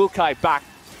alive. Wilkai back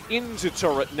into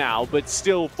turret now, but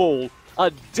still fall.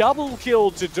 A double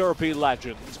kill to Derpy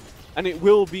Legend, and it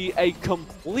will be a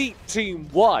complete team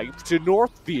wipe to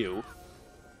Northview.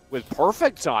 With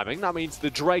perfect timing, that means the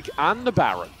Drake and the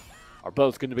Baron are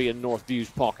both going to be in Northview's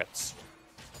pockets.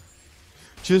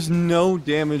 Just no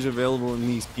damage available in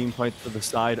these team fights for the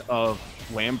side of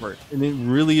Lambert. And it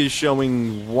really is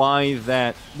showing why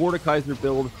that Mordekaiser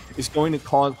build is going to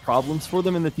cause problems for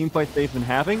them in the team fights they've been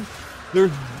having.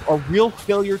 There's a real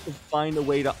failure to find a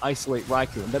way to isolate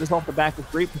Raikou. And that is off the back of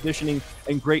great positioning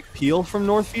and great peel from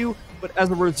Northview. But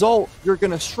as a result, you're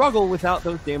going to struggle without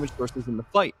those damage sources in the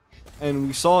fight. And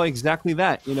we saw exactly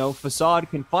that. You know,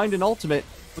 Facade can find an ultimate,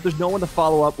 but there's no one to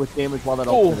follow up with damage while that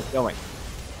ultimate is going.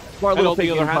 Smart Little Pig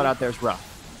getting caught out there is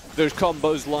rough. There's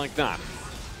combos like that.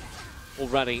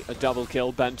 Already a double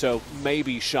kill. Bento may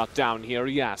be shut down here,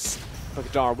 yes.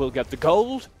 Picadar will get the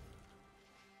gold.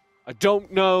 I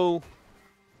don't know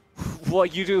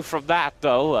what you do from that,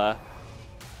 though.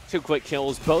 2 quick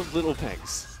kills, both Little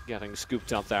Pigs getting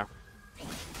scooped up there.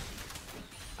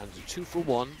 And a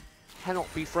 2-for-1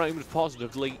 cannot be framed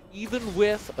positively, even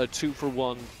with a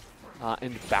 2-for-1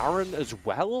 and Baron as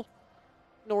well.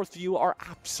 Northview are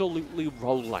absolutely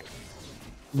rolling.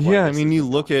 Yeah, I mean, you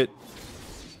look at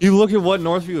what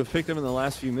Northview have picked up in the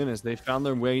last few minutes. They found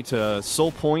their way to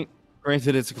Soul Point.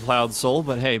 Granted, it's a Cloud Soul,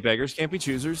 but hey, beggars can't be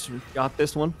choosers. We got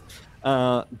this one.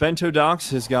 Bento Dox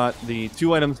has got the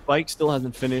 2-item spike, still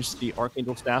hasn't finished the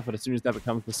Archangel Staff, but as soon as that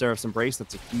becomes the Seraph's Embrace,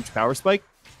 that's a huge power spike.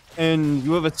 And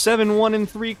you have a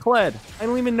 7-1-3 Kled. I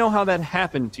don't even know how that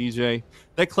happened, TJ.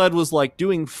 That Kled was like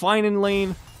doing fine in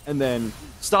lane, and then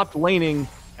stopped laning,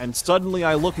 and suddenly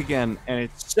I look again, and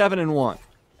it's 7-1.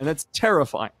 And that's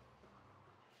terrifying.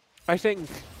 I think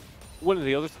one of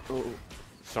the other...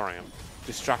 sorry, I'm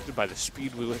distracted by the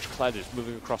speed with which Kled is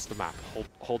moving across the map.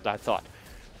 Hold that thought.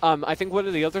 I think one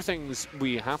of the other things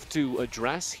we have to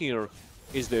address here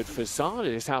is that Facade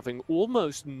is having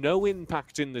almost no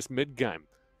impact in this mid-game.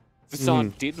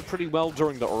 Facade did pretty well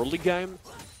during the early game,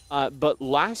 but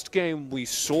last game we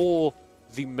saw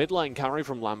the mid lane carry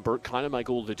from Lambert kind of make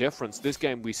all the difference. This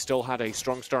game we still had a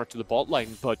strong start to the bot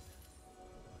lane, but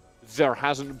there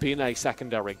hasn't been a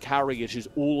secondary carry. It is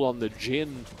all on the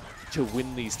Jhin to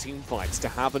win these team fights, to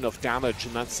have enough damage,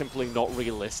 and that's simply not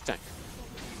realistic.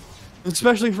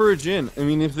 Especially for a Jhin. I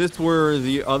mean, if this were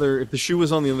if the shoe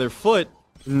was on the other foot,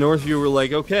 Northview were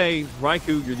like, okay,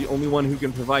 Raikou, you're the only one who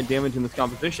can provide damage in this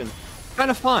competition. Kind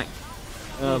of fine.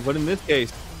 But in this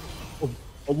case,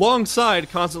 alongside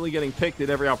constantly getting picked at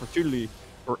every opportunity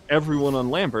for everyone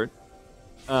on Lambert,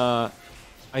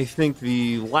 I think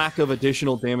the lack of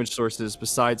additional damage sources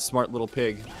besides Smart Little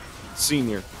Pig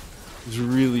Senior is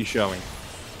really showing.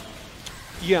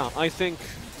 Yeah, I think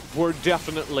we're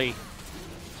definitely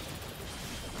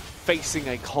facing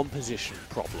a composition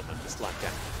problem in this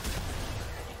letdown.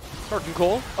 Curtain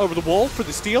call over the wall for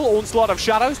the steal. Onslaught of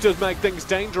Shadows does make things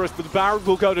dangerous, but the Baron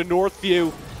will go to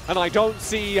Northview, and I don't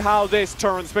see how this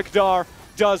turns. Picadar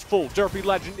does fall. Derpy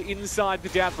Legend inside the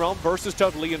Death Realm versus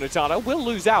Totally Unitado. Will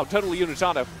lose out. Totally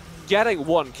Unitado getting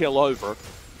 1 kill over.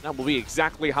 That will be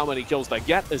exactly how many kills they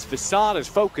get as Facade is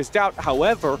focused out.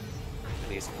 However,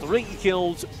 it is 3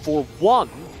 kills for 1.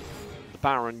 The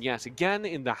Baron yet again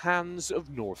in the hands of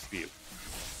Northview.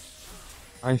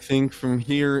 I think from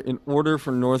here, in order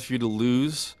for Northview to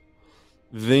lose,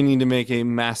 they need to make a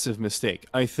massive mistake.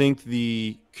 I think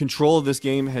the control of this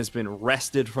game has been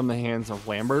wrested from the hands of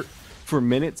Lambert for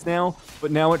minutes now,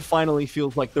 but now it finally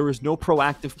feels like there is no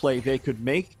proactive play they could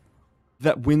make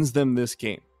that wins them this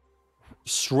game.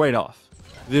 Straight off.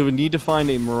 They would need to find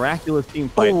a miraculous team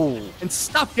fight and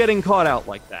stop getting caught out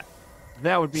like that.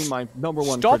 That would be my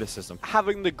 #1 criticism.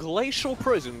 Having the Glacial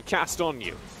Prison cast on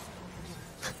you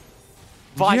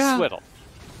by Swiddle.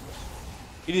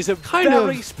 It is a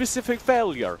very specific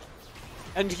failure.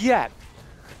 And yet...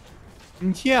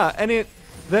 Yeah, and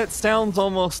that sounds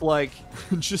almost like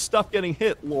just stop getting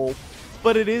hit, lol.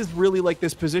 But it is really like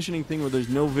this positioning thing where there's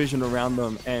no vision around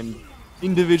them, and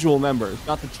individual members,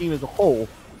 not the team as a whole,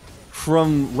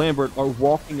 from Lambert are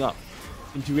walking up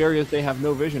into areas they have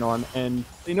no vision on, and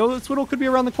they know that Swiddle could be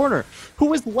around the corner.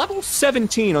 Who is level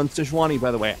 17 on Sejuani,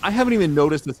 by the way. I haven't even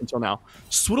noticed this until now.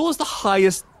 Swiddle is the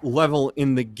highest level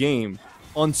in the game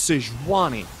on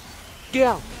Sejuani.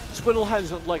 Yeah, Swiddle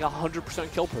has like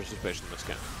 100% kill participation in this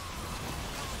game.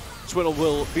 Swiddle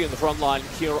will be in the front line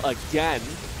here again.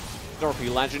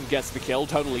 Derpy Legend gets the kill.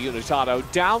 Totally Unitado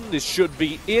down. This should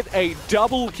be it. A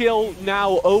double kill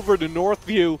now over to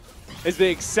Northview as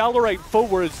they accelerate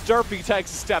forwards. Derpy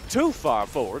takes a step too far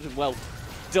forward and, well,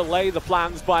 delay the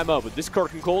plans by a moment. This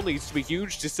curtain call needs to be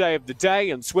huge to save the day,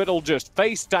 and Swiddle just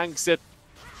face tanks it.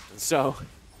 And so,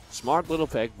 Smart Little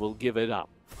Pig will give it up.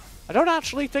 I don't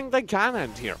actually think they can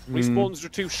end here. Respawns are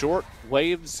too short.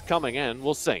 Waves coming in.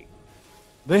 We'll see.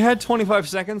 They had 25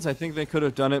 seconds. I think they could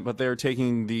have done it, but they're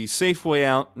taking the safe way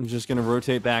out and just going to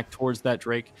rotate back towards that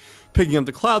Drake, picking up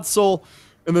the Cloud Soul,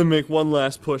 and then make one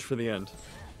last push for the end.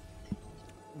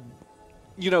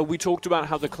 You know, we talked about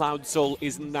how the Cloud Soul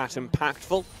isn't that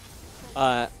impactful.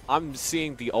 I'm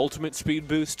seeing the ultimate speed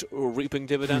boost reaping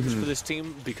dividends for this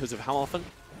team because of how often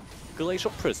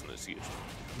Glacial Prison is used.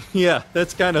 Yeah,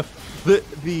 that's kind of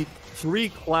the 3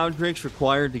 Cloud Drakes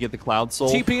required to get the Cloud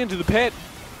Soul. TP into the pit.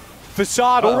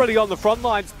 Facade already on the front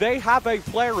lines. They have a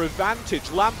player advantage.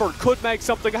 Lambert could make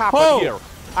something happen here.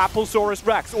 Applesaurus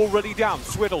Rex already down.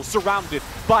 Swiddle surrounded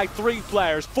by 3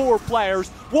 players. 4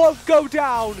 players won't go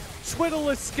down. Swiddle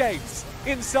escapes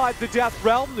inside the Death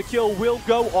Realm. The kill will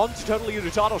go on to Totally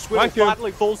Unitado. Swiddle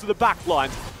finally falls to the back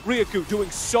lines. Ryaku doing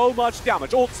so much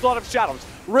damage. Onslaught of Shadows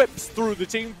rips through the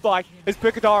team fight as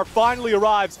Picadar finally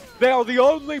arrives. They are the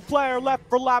only player left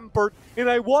for Lambert in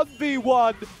a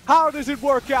 1v1. How does it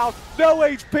work out? No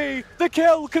HP. The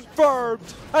kill confirmed.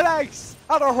 An ace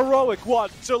and a heroic one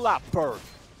to Lambert.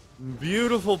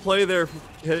 Beautiful play there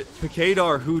for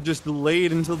Picadar, who just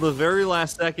delayed until the very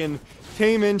last second,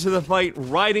 came into the fight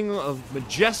riding a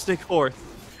majestic horse,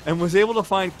 and was able to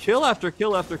find kill after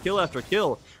kill after kill after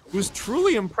kill. It was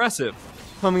truly impressive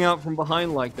coming out from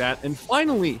behind like that. And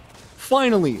finally,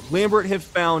 Lambert have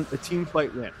found a team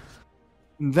fight win.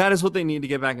 And that is what they need to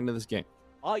get back into this game.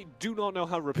 I do not know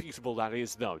how repeatable that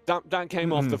is, though. That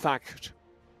came off the fact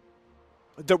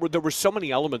there were so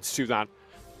many elements to that.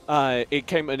 It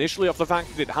came initially off the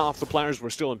fact that half the players were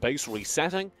still in base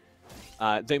resetting.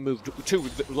 They moved, to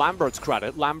Lambert's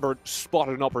credit, Lambert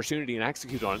spotted an opportunity and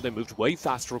executed on it. They moved way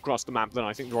faster across the map than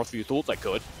I think Northview thought they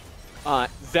could.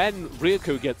 Then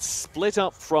Ryaku gets split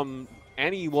up from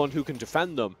anyone who can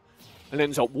defend them and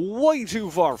ends up way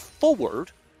too far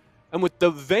forward. And with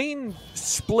the Vayne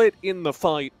split in the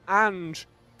fight and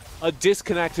a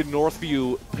disconnected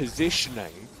Northview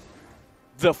positioning,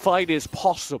 the fight is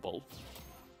possible.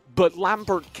 But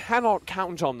Lambert cannot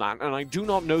count on that, and I do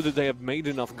not know that they have made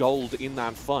enough gold in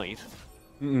that fight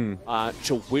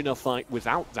to win a fight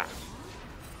without that.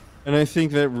 And I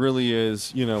think that really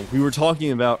is, you know, we were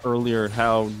talking about earlier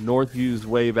how Northview's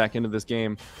way back into this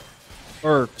game,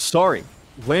 or sorry,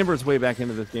 Lambert's way back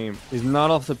into this game is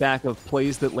not off the back of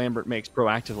plays that Lambert makes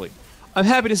proactively. I'm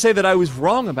happy to say that I was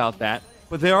wrong about that,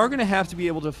 but they are going to have to be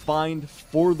able to find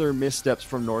further missteps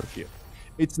from Northview.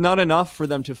 It's not enough for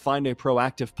them to find a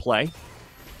proactive play.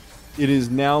 It is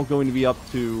now going to be up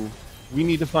to, we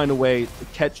need to find a way to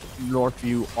catch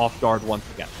Northview off guard once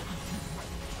again.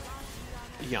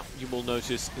 Yeah, you will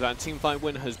notice that teamfight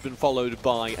win has been followed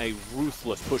by a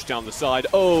ruthless push down the side.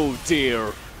 Oh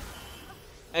dear.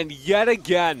 And yet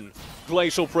again,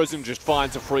 Glacial Prison just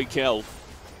finds a free kill.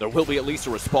 There will be at least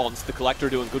a response. The Collector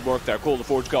doing good work there. Cole the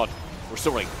Forge God. Or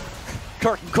sorry,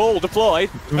 Curtain Cole deployed.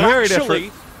 Very actually,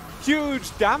 different.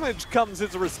 Huge damage comes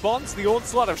as a response. The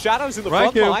Onslaught of Shadows in the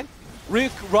front line.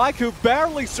 Raikou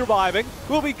barely surviving.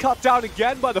 Will be cut down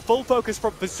again by the full focus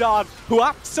from Facade, who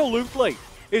absolutely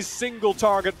is single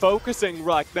target focusing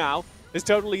right now. As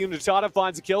Totally Unitada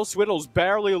finds a kill. Swiddle's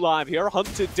barely alive here,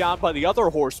 hunted down by the other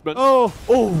horseman. Oh!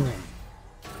 Beautiful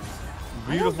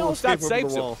I don't know if that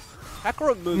saves him.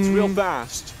 Hecarim moves real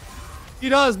fast. He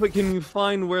does, but can you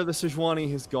find where the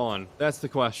Sejuani has gone? That's the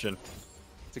question.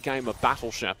 It's a game of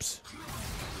battleships.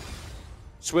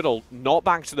 Swiddle not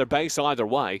back to their base either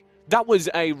way. That was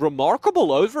a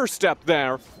remarkable overstep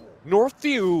there.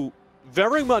 Northview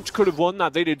very much could have won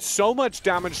that. They did so much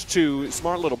damage to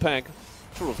Smart Little Pig.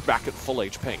 Sort of back at full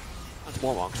HP. That's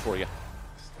Morlocks for you.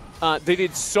 They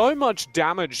did so much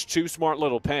damage to Smart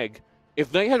Little Pig.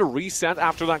 If they had a reset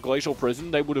after that Glacial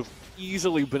Prison, they would have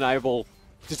easily been able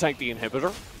to take the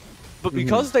inhibitor. But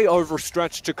because they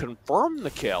overstretched to confirm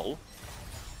the kill,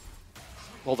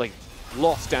 well, they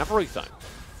lost everything.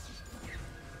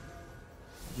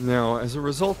 Now, as a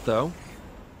result, though,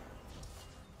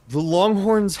 the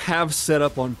Longhorns have set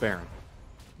up on Baron.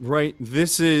 Right?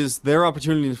 This is their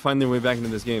opportunity to find their way back into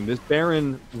this game. This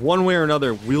Baron, one way or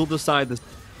another, will decide the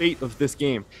fate of this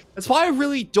game. That's why I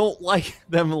really don't like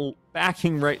them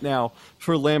backing right now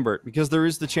for Lambert, because there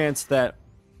is the chance that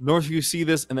Northview see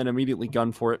this and then immediately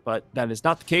gun for it, but that is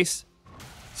not the case.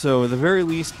 So at the very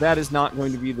least, that is not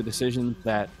going to be the decision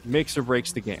that makes or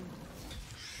breaks the game.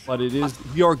 But it is,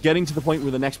 we are getting to the point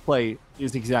where the next play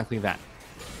is exactly that.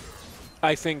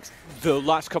 I think the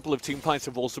last couple of team fights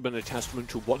have also been a testament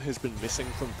to what has been missing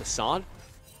from Facade.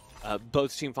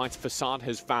 Both team fights, Facade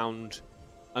has found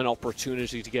an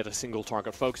opportunity to get a single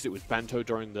target focus. It was Bento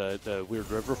during the Weird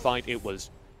River fight. It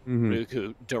was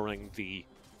Nuku during the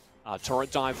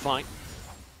turret dive fight.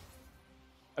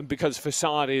 And because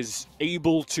Facade is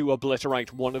able to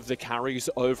obliterate one of the carries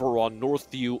over on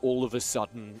Northview, all of a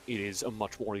sudden it is a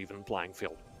much more even playing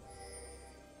field.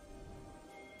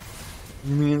 I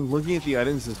mean, looking at the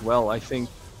items as well, I think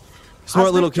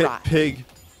Smart Little Pig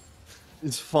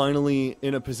is finally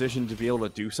in a position to be able to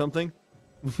do something,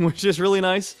 which is really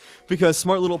nice, because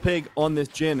Smart Little Pig on this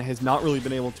Jhin has not really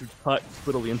been able to cut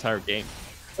Squiddle the entire game.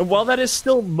 And while that is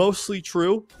still mostly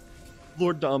true,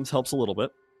 Lord Doms helps a little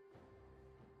bit.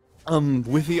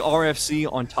 With the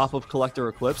RFC on top of Collector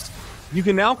Eclipse, you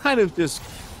can now kind of just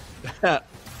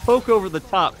poke over the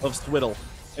top of Squiddle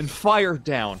and fire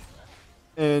down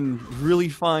and really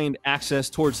find access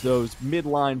towards those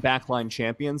midline, backline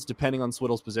champions, depending on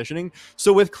Swiddle's positioning.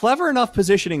 So with clever enough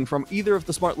positioning from either of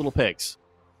the Smart Little Pigs,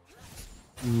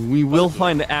 we will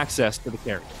find access to the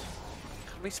carry.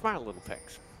 How many Smart Little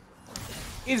Pigs?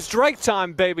 It's Drake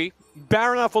time, baby.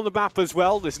 Baron up on the map as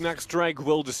well. This next Drake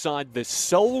will decide this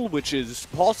Soul, which is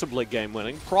possibly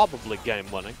game-winning, probably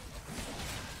game-winning.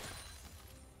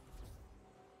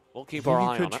 We'll keep our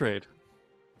eye on it. Trade.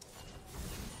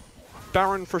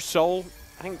 Baron for Soul.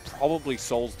 I think probably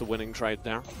Soul's the winning trade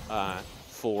there.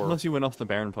 Unless you win off the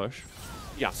Baron push.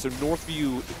 Yeah, so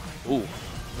Northview... Ooh.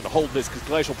 Gonna hold this because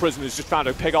Glacial Prison has just found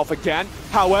a pig off again.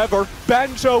 However,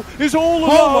 Bento is all alone.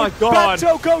 Oh my god!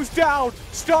 Bento goes down.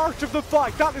 Start of the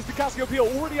fight. That is the Cassiopeia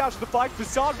already out of the fight.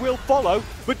 Facade will follow,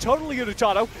 but Totally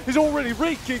Unitado is already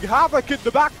wreaking havoc in the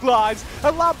backlines,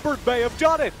 and Lambert may have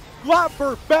done it.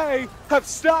 Lambert may have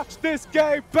snatched this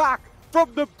game back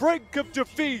from the brink of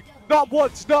defeat. Not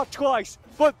once, not twice,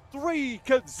 but 3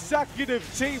 consecutive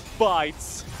team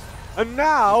fights. And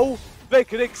now they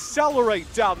can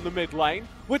accelerate down the mid lane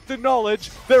with the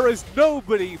knowledge there is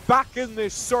nobody back in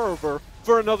this server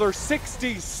for another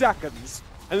 60 seconds.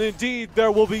 And indeed,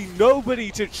 there will be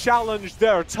nobody to challenge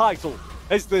their title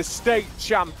as the state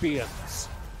champions.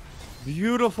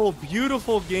 Beautiful,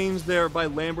 beautiful games there by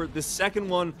Lambert. The second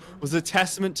one was a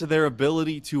testament to their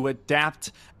ability to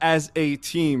adapt as a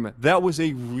team. That was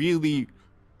a really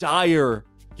dire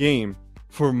game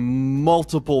for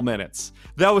multiple minutes.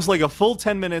 That was like a full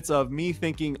 10 minutes of me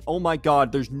thinking, oh my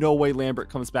God, there's no way Lambert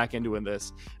comes back into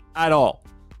this at all.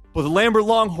 But the Lambert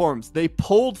Longhorns, they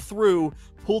pulled through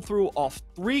off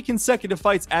 3 consecutive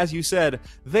fights, as you said.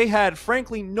 They had,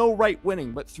 frankly, no right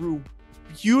winning, but through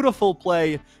beautiful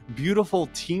play, beautiful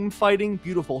team fighting,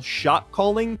 beautiful shot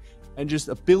calling, and just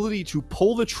ability to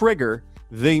pull the trigger,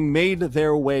 they made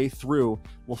their way through,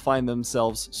 will find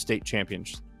themselves state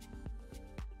champions.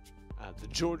 The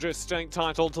Georgia state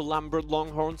title to Lambert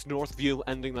Longhorns. Northview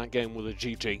ending that game with a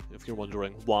GG, if you're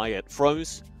wondering why it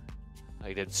froze.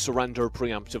 They did surrender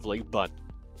preemptively, but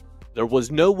there was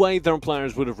no way their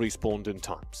players would have respawned in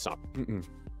time, so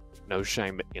no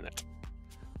shame in it.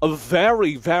 A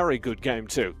very, very good game,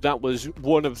 too. That was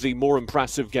one of the more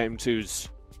impressive game twos,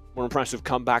 more impressive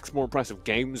comebacks, more impressive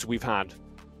games we've had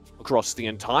across the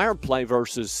entire Play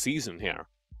Versus season here.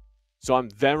 So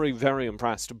I'm very, very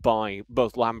impressed by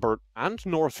both Lambert and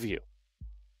Northview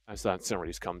as that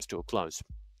series comes to a close.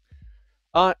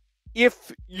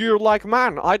 If you're like,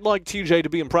 man, I'd like TJ to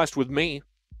be impressed with me.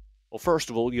 Well,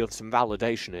 first of all, you have some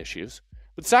validation issues.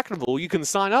 But second of all, you can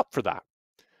sign up for that.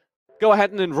 Go ahead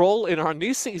and enroll in our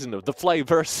new season of the Play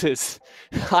Versus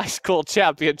High School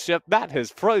Championship. That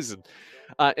has frozen.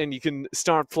 And you can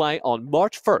start play on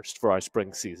March 1st for our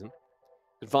spring season.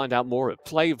 You can find out more at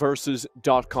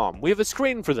playversus.com. We have a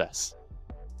screen for this.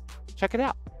 Check it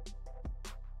out.